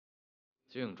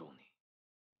敬重你，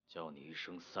叫你一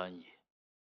声三爷。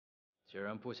既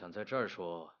然不想在这儿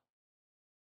说，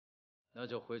那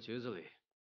就回局子里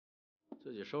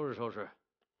自己收拾收拾，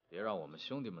别让我们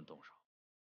兄弟们动手，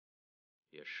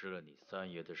也失了你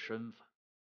三爷的身份。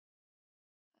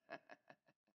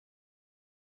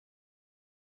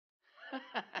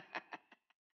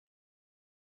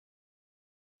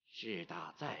世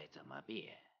道再怎么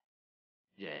变，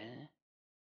人。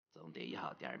 总得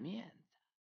要点面子，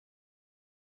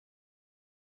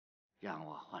让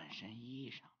我换身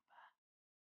衣裳吧。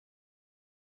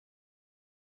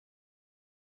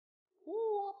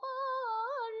我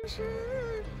们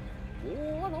是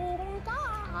卧龙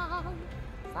岗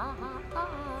三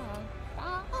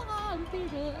的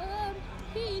人，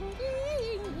平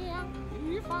阴阳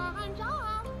与反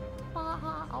掌，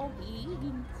保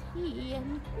定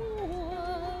乾坤。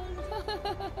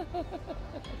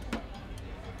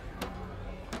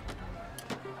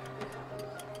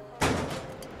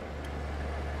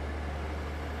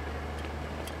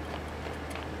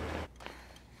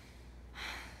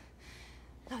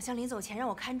老乡临走前让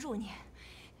我看住你，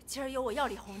今儿有我药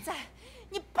李红在，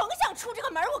你甭想出这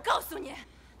个门！我告诉你，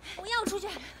我要出去，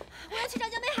我要去找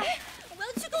江北海，我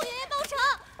要去给我爷爷报仇，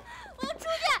我要出去！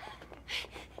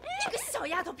你个小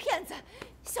丫头片子，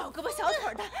小胳膊小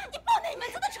腿的，你报哪门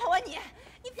子的仇啊你？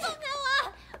你放开我，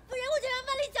不然我就让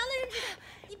万里江的人知道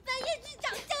你半夜去找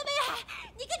江北海，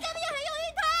你跟江北海有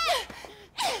一腿！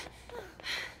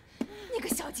你个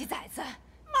小鸡崽子，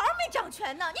毛没长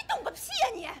全呢，你懂个屁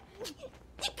呀你！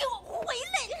你给我回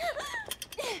来！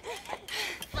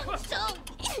放手！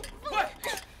快！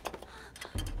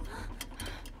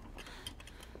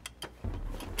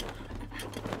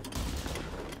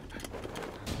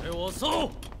给我搜！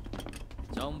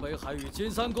江北海与金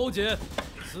三勾结，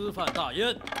私贩大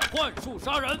烟，幻术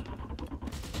杀人。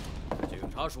警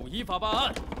察署依法办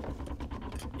案，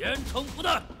严惩不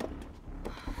贷。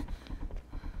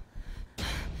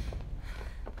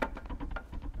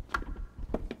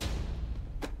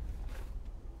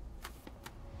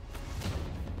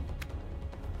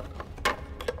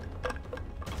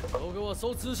 都给我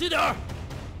搜仔细点儿！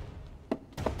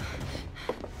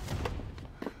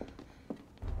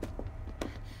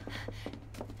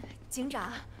警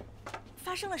长，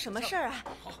发生了什么事儿啊？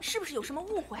是不是有什么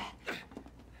误会？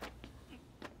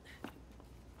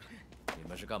你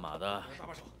们是干嘛的？搭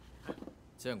把手。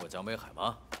见过江北海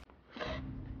吗？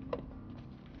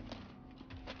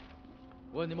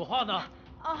问你们话呢？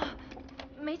哦，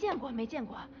没见过，没见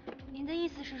过。您的意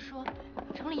思是说，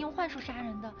城里用幻术杀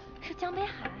人的是江北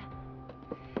海？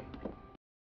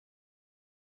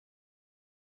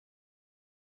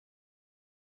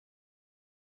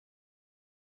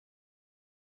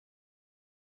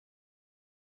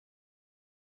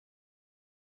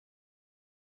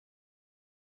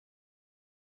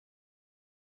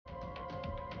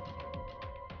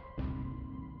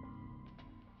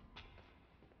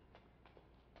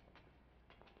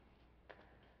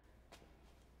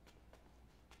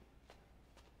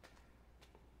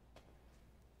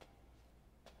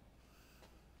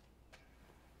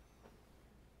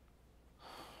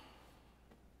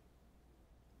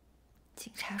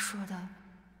 警察说的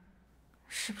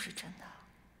是不是真的？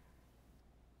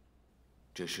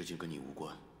这事情跟你无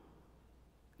关，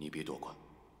你别多管。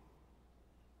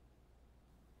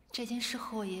这件事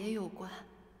和我爷爷有关。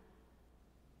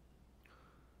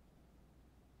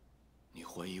你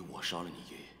怀疑我杀了你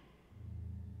爷爷？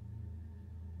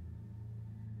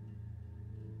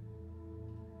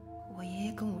我爷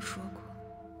爷跟我说过，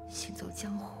行走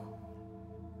江湖，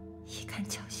一看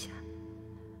脚下，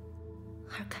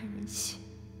二看人心。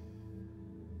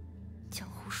江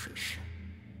湖水深，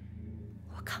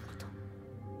我看不懂。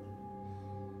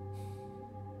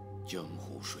江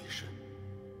湖水深，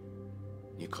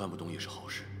你看不懂也是好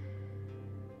事，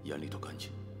眼里头干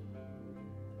净。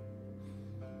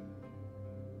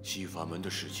戏法门的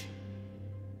事情，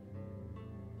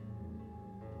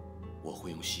我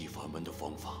会用戏法门的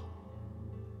方法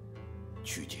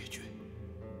去解决。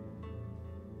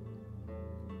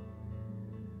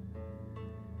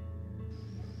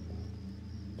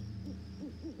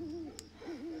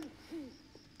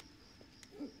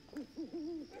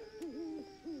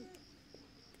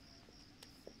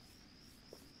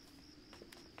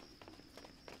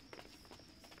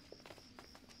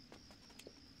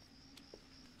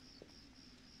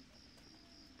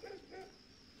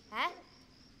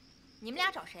你们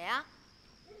俩找谁啊？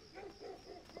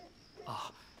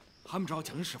啊，俺们找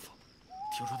姜师傅，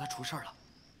听说他出事了。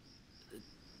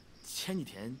前几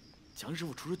天姜师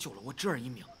傅出手救了我侄儿一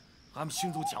命，俺们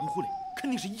行走江湖的肯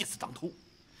定是义字当头。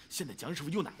现在姜师傅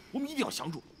有难，我们一定要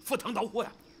相助，赴汤蹈火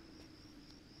呀！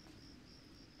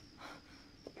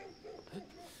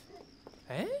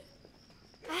哎，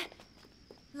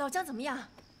老姜怎么样？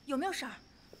有没有事儿？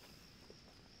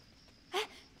哎，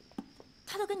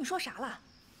他都跟你说啥了？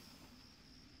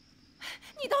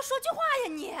你倒说句话呀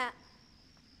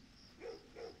你！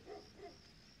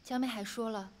江北海说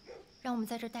了，让我们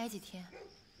在这儿待几天，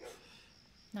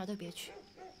哪儿都别去。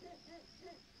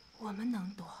我们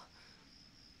能躲，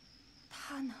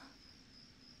他呢？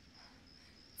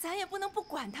咱也不能不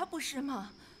管他，不是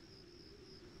吗？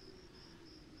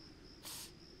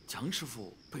姜师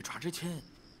傅被抓之前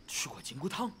去过金骨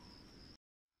堂，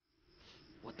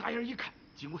我打眼一看，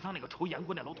金骨堂那个抽烟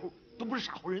锅那老头都不是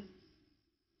啥好人。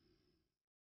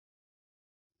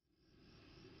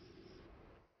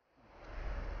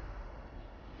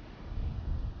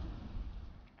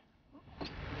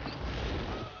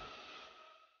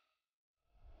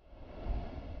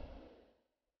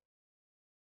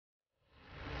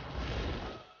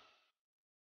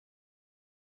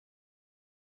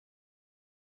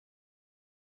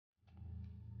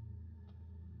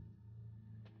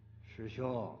师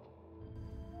兄，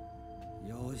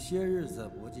有些日子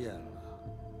不见了。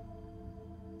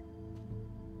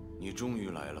你终于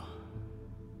来了，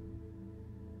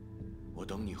我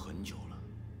等你很久了。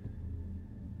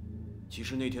其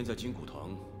实那天在金骨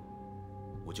堂，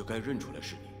我就该认出来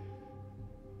是你。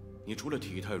你除了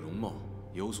体态容貌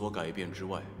有所改变之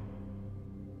外，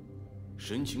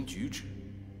神情举止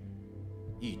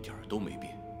一点都没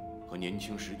变，和年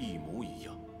轻时一模一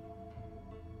样。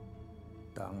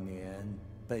当年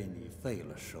被你废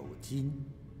了手筋，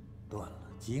断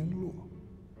了经络，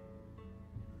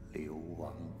流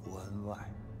亡关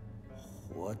外，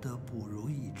活得不如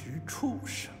一只畜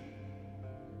生。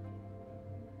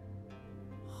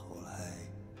后来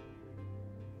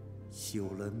修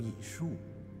了秘术，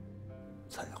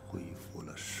才恢复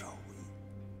了手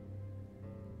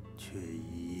艺，却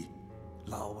以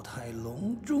老态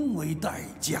龙钟为代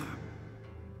价。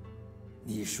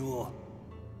你说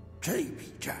这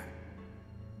笔债，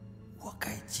我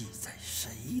该记在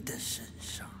谁的身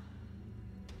上？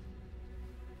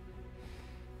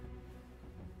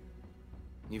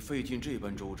你费尽这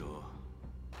般周折，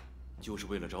就是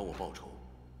为了找我报仇。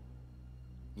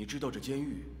你知道这监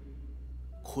狱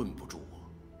困不住我。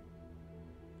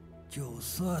就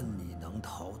算你能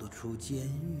逃得出监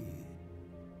狱，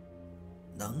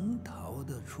能逃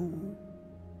得出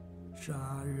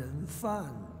杀人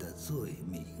犯的罪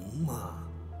名吗？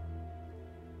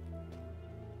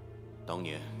当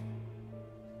年，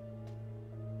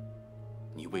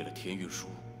你为了天运术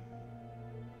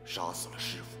杀死了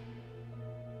师父。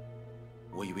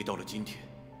我以为到了今天，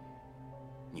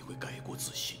你会改过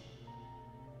自新，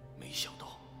没想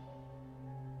到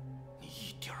你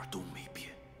一点儿都没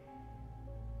变。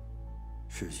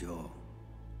师兄，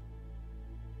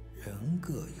人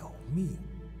各有命，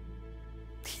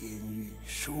天运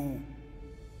书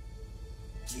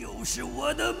就是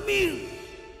我的命。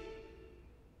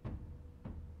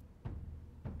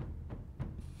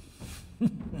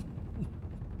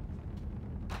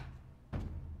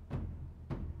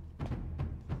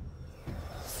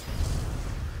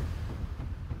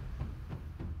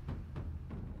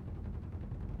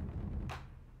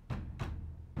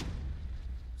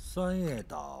三叶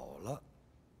倒了，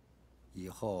以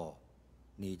后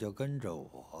你就跟着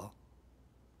我。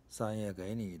三叶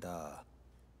给你的，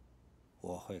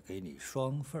我会给你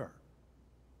双份儿。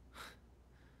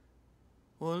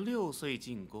我6岁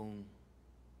进宫，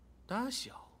打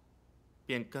小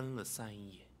便跟了三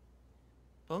爷，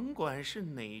甭管是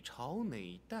哪朝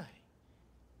哪代，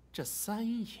这三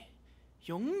爷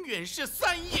永远是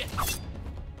三爷。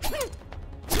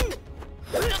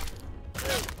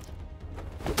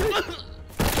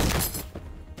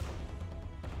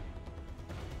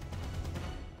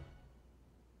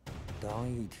当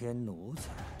一天奴才，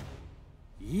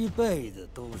一辈子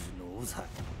都是奴才。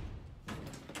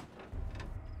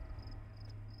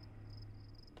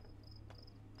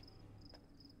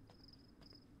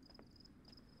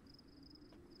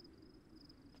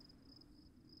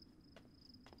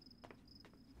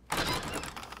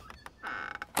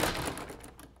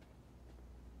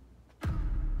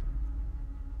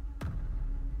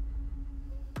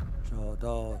找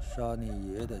到杀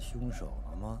你爷的凶手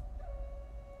了吗？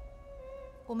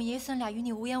我们爷孙俩与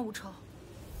你无冤无仇，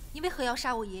你为何要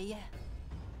杀我爷爷？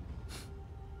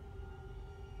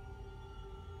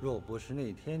若不是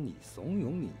那天你怂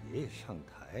恿你爷爷上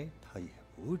台，他也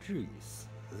不至于死。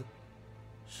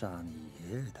杀你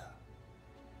爷爷的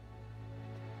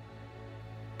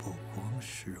不光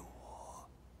是我。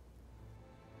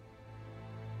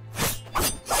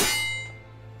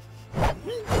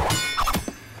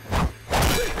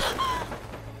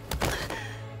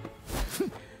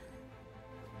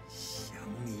想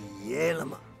你爷了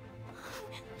吗？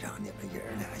让你们爷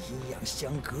儿俩阴阳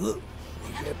相隔，我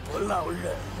也不落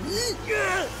忍。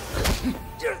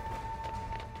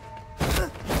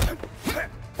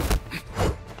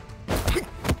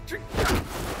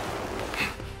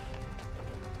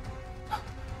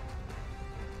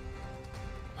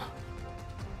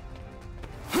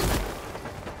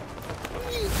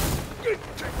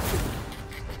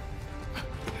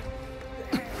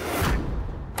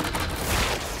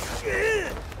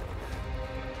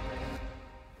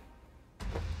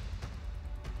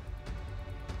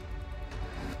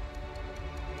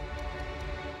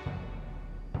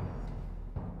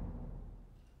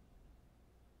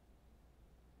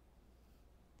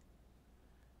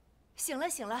醒了，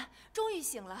醒了，终于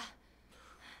醒了。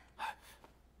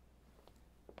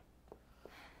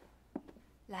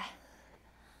来，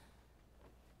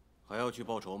还要去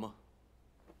报仇吗？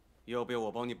要不要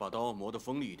我帮你把刀磨得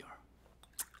锋利一点？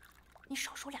你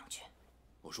少说2句。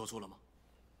我说错了吗？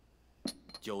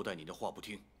交代你的话不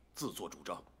听，自作主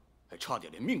张，还差点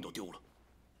连命都丢了。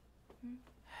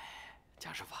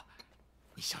贾师傅，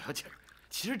你消消气儿。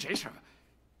其实这事儿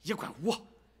也怪我，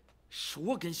是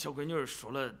我跟小闺女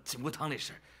说了金骨堂的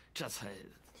事，这才……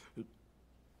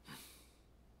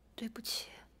对不起，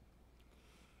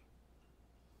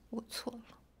我错了。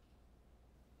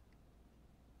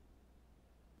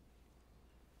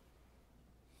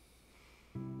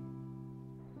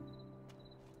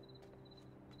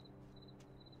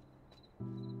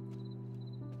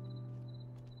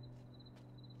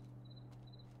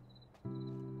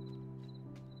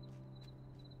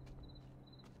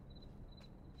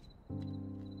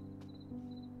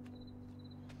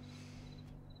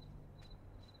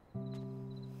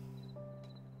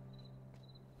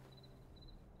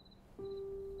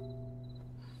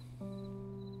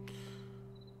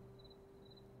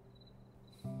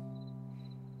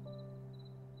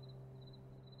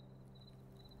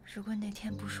如果那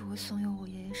天不是我怂恿我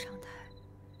爷爷上台，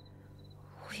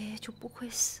我爷爷就不会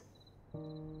死。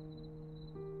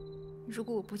如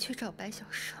果我不去找白晓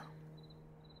生，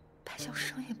白晓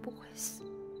生也不会死。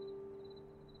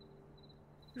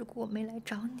如果我没来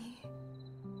找你，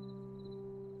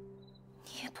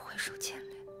你也不会受牵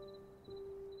连。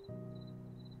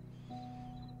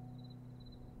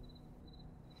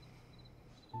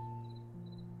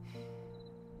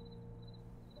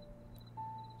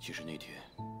其实那天，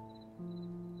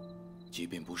即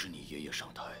便不是你爷爷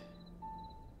上台，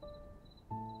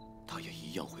他也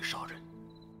一样会杀人。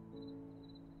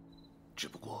只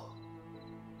不过，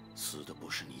死的不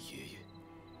是你爷爷，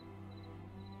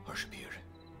而是别人。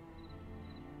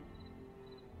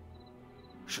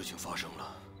事情发生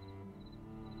了，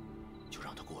就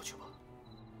让它过去吧。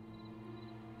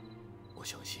我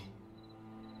相信，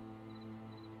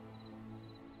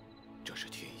这是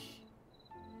天意。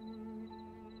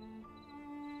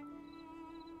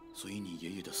所以你爷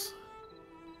爷的死，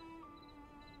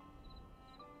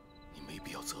你没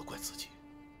必要责怪自己。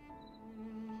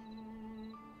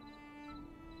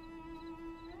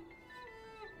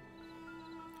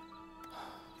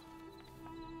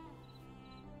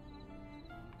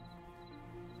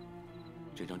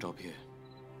这张照片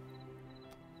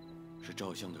是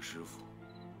照相的师傅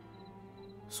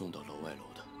送到楼外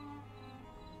楼的。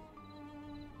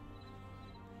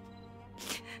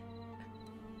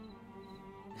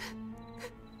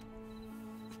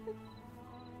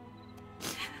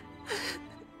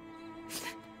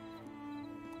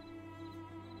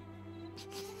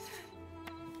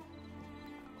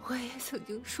我也曾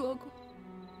经说过，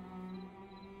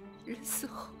人死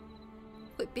后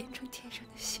会变成天上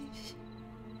的星星，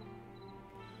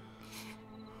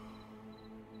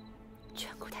眷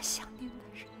顾他想念的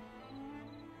人。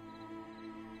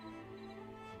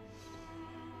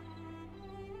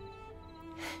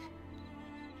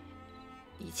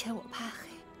以前我怕黑，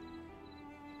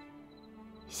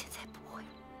现在不会了。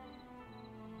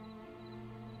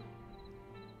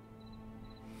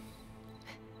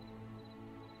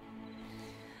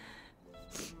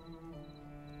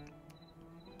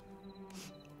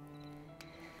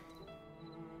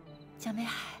江北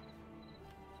海，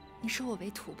你收我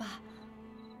为徒吧，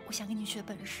我想跟你学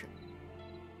本事。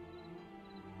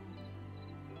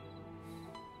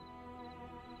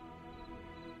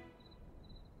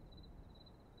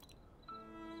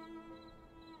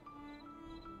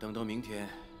等到明天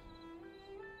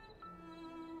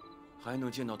还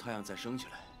能见到太阳再升起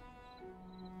来，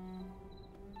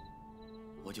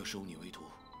我就收你为徒。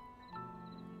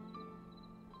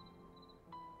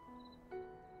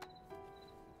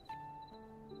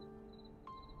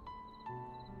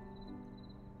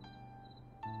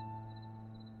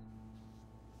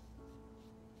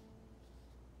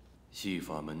戏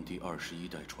法门第21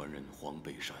代传人黄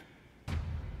北山，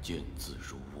见字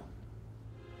如晤。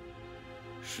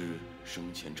师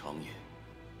生前常言：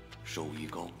手艺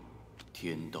高，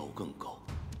天道更高；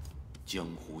江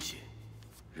湖险，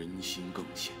人心更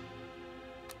险。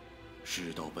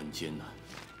世道本艰难，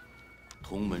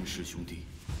同门师兄弟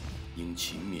应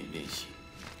勤勉练习，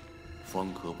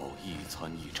方可保一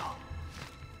餐一茶。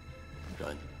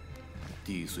然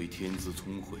弟虽天资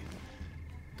聪慧，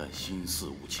但心思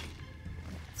无情，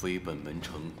非本门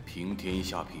承平天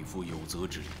下匹夫有责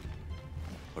之理。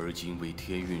而今为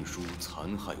天运书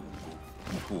残害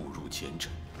无辜，误入前尘。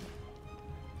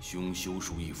兄修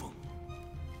书一封，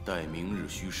待明日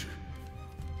戌时，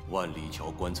万里桥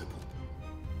棺材铺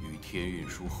与天运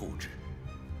书后旨。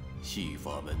戏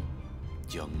法门，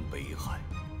江北海。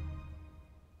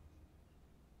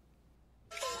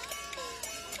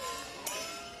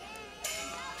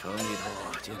程一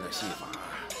托进了戏法，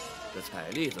这彩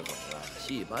栗子走了，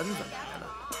戏班子来了，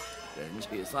人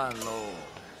气散喽。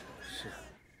是。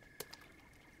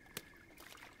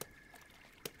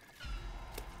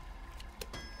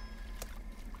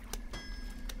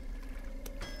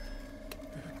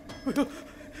哎呦！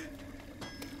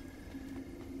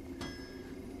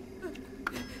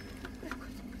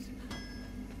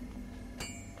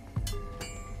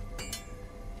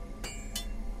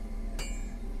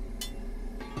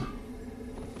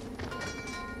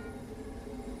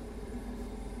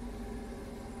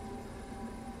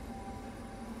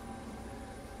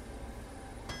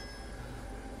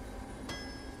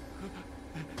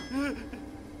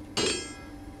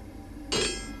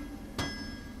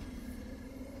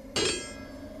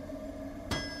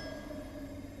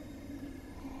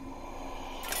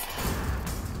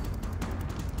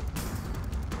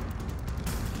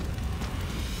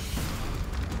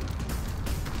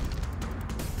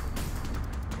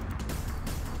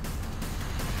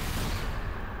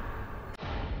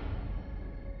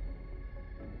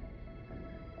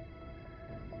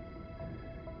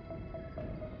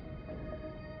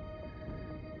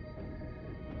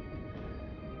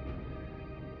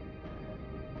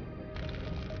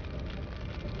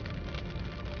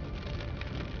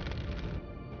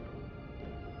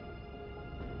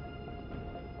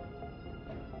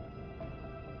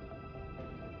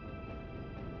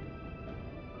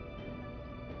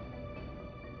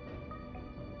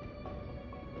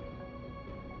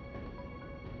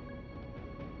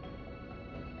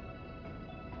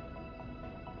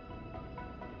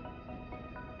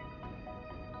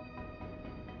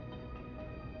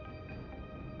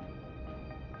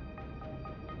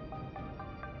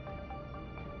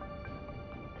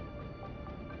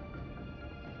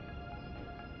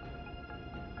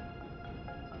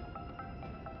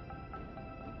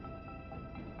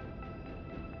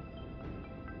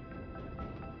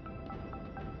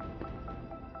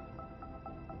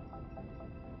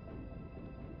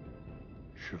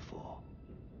师傅，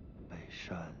北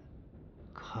山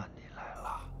看你来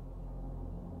了。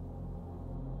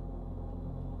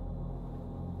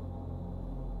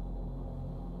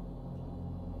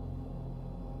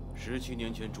17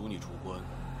年前逐你出关，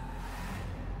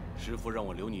师父让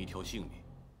我留你一条性命。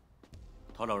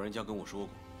他老人家跟我说过，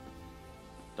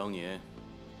当年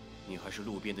你还是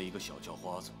路边的一个小叫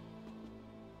花子。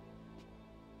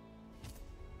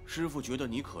师父觉得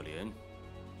你可怜，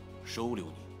收留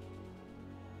你。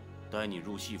带你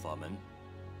入戏法门，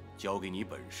教给你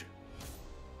本事，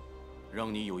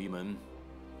让你有一门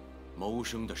谋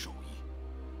生的手艺。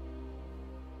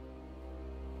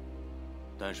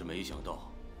但是没想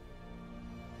到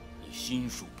你心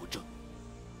术不正，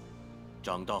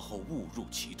长大后误入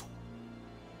歧途。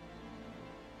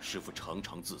师父常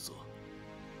常自责，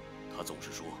他总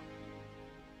是说，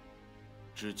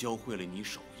只教会了你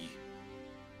手艺，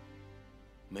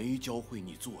没教会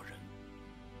你做人。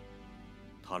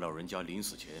他老人家临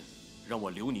死前让我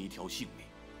留你一条性命，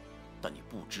但你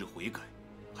不知悔改，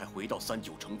还回到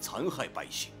39城残害百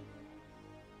姓。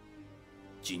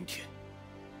今天，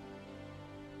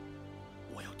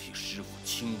我要替师父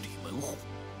清理门户。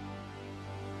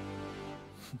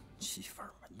戏法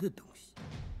门的东西，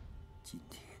今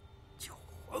天就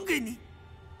还给你。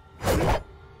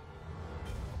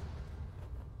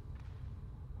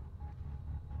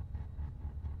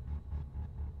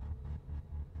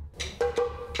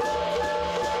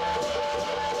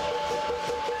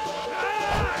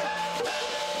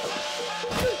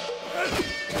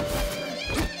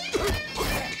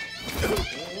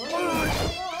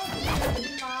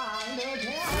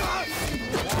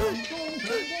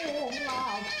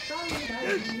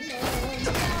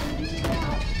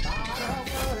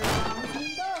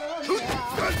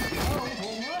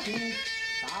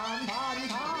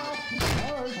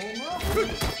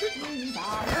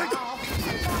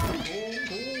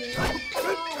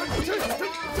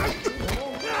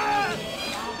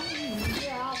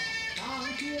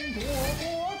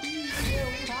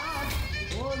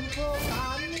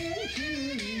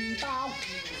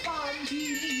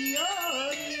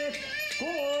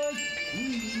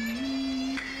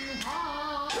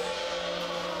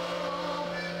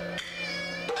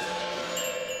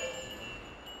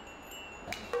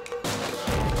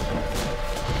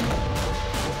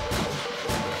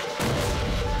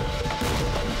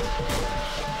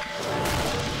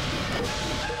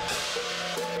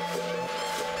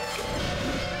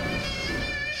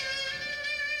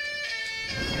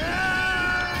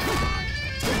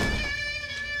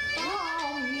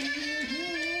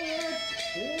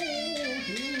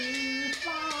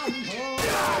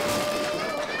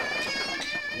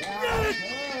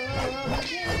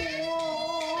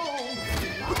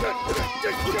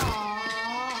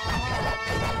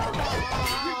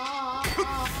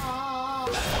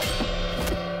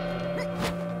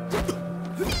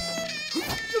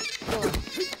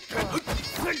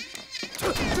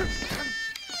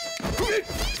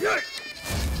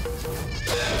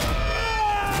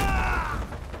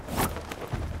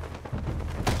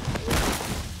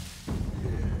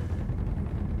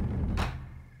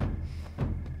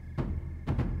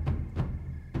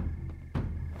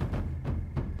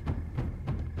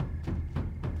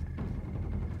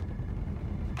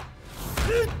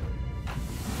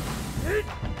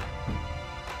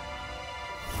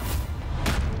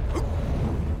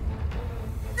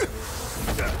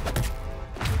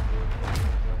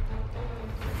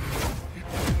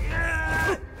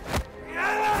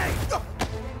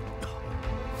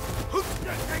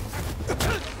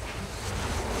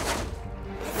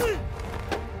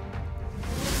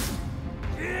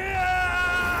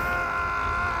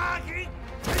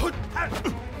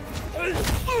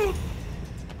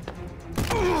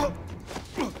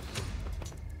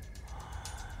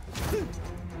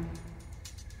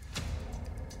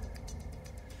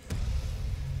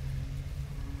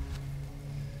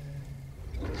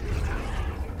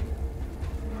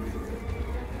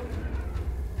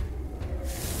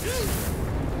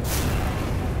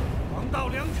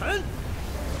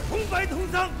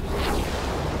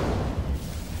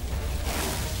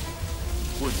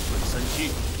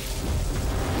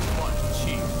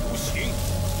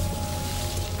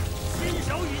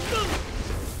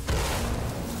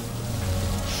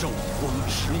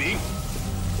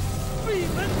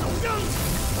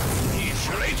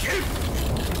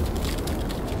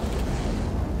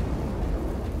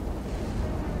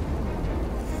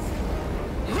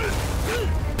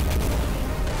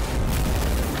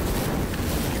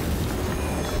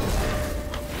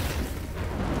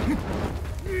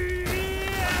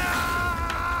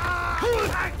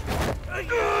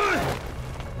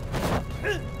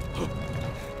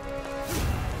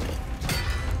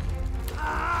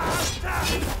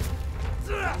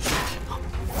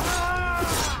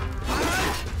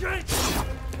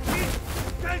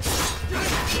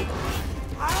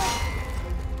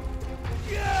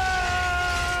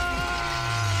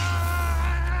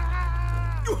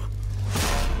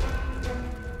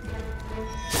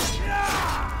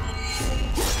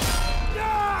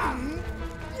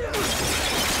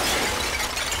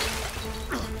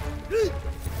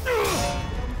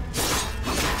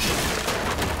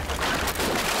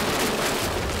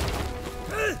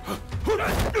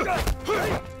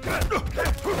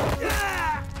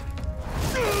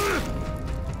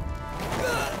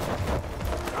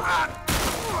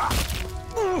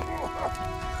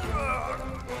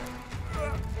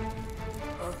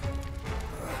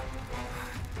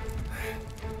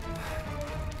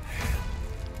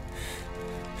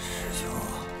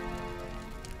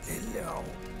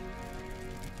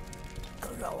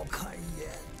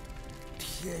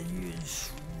天运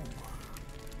术啊！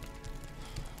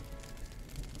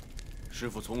师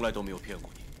傅从来都没有骗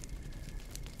过你。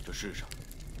这世上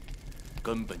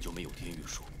根本就没有天运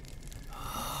术。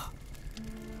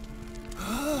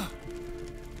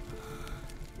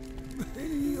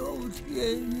没有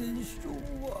天运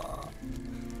术啊！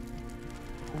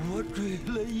我追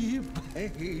了一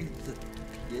辈子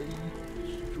天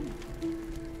运术，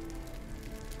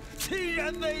竟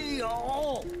然没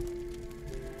有！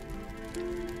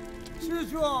师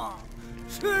兄，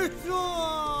师兄，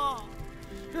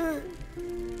没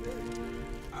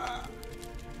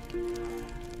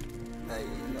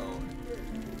有天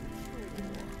运术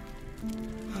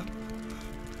啊！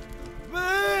没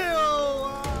有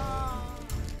啊！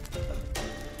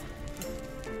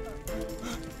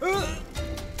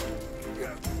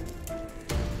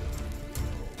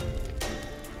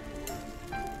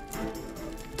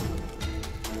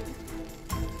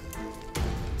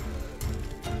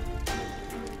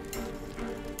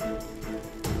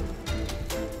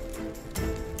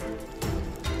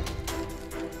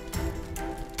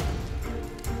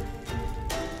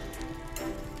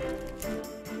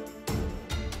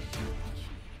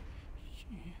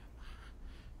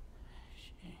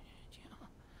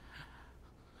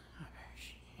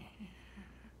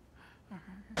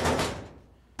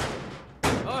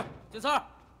金三儿，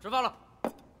吃饭了。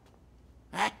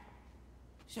哎，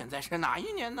现在是哪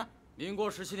一年呢？民国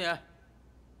17年。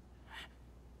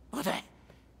不对，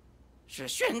是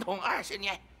宣统20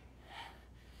年。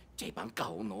这帮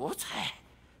狗奴才，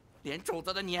连主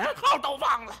子的年号都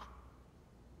忘了。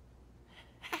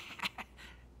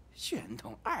宣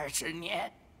统20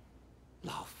年，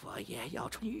老佛爷要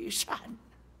出玉山，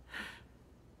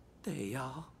得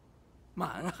要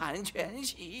满汉全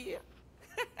席。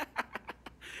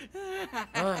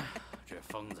哎，这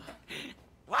疯子！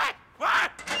喂，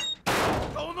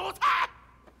狗奴才，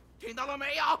听到了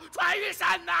没有？传玉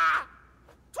山呐，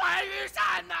传玉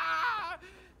山呐！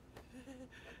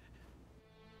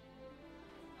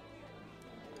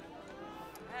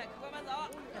哎，客官慢走。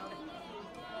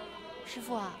师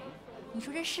傅啊，你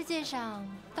说这世界上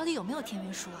到底有没有天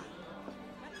运术啊？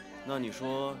那你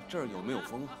说这儿有没有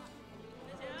风啊？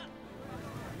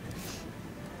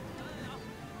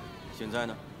现在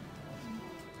呢？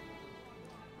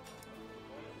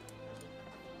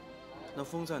那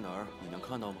风在哪儿？你能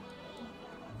看到吗？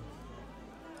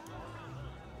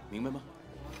明白吗？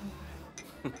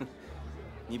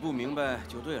你不明白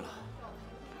就对了。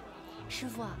师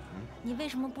傅啊，你为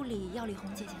什么不理药力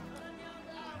红姐姐呢？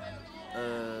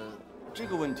这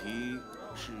个问题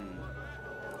是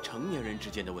成年人之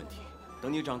间的问题，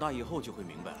等你长大以后就会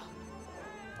明白了。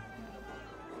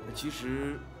其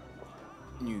实，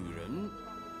女人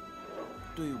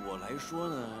对我来说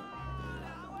呢，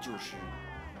就是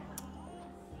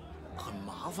很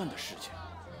麻烦的事情，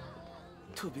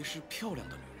特别是漂亮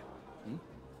的女人，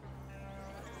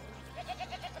嘿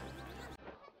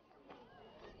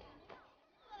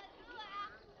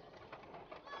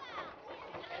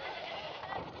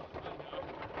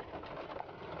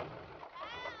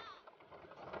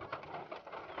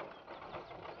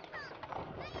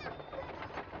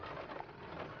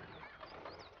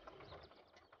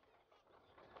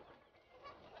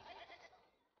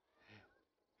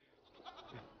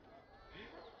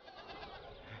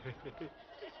嘿嘿。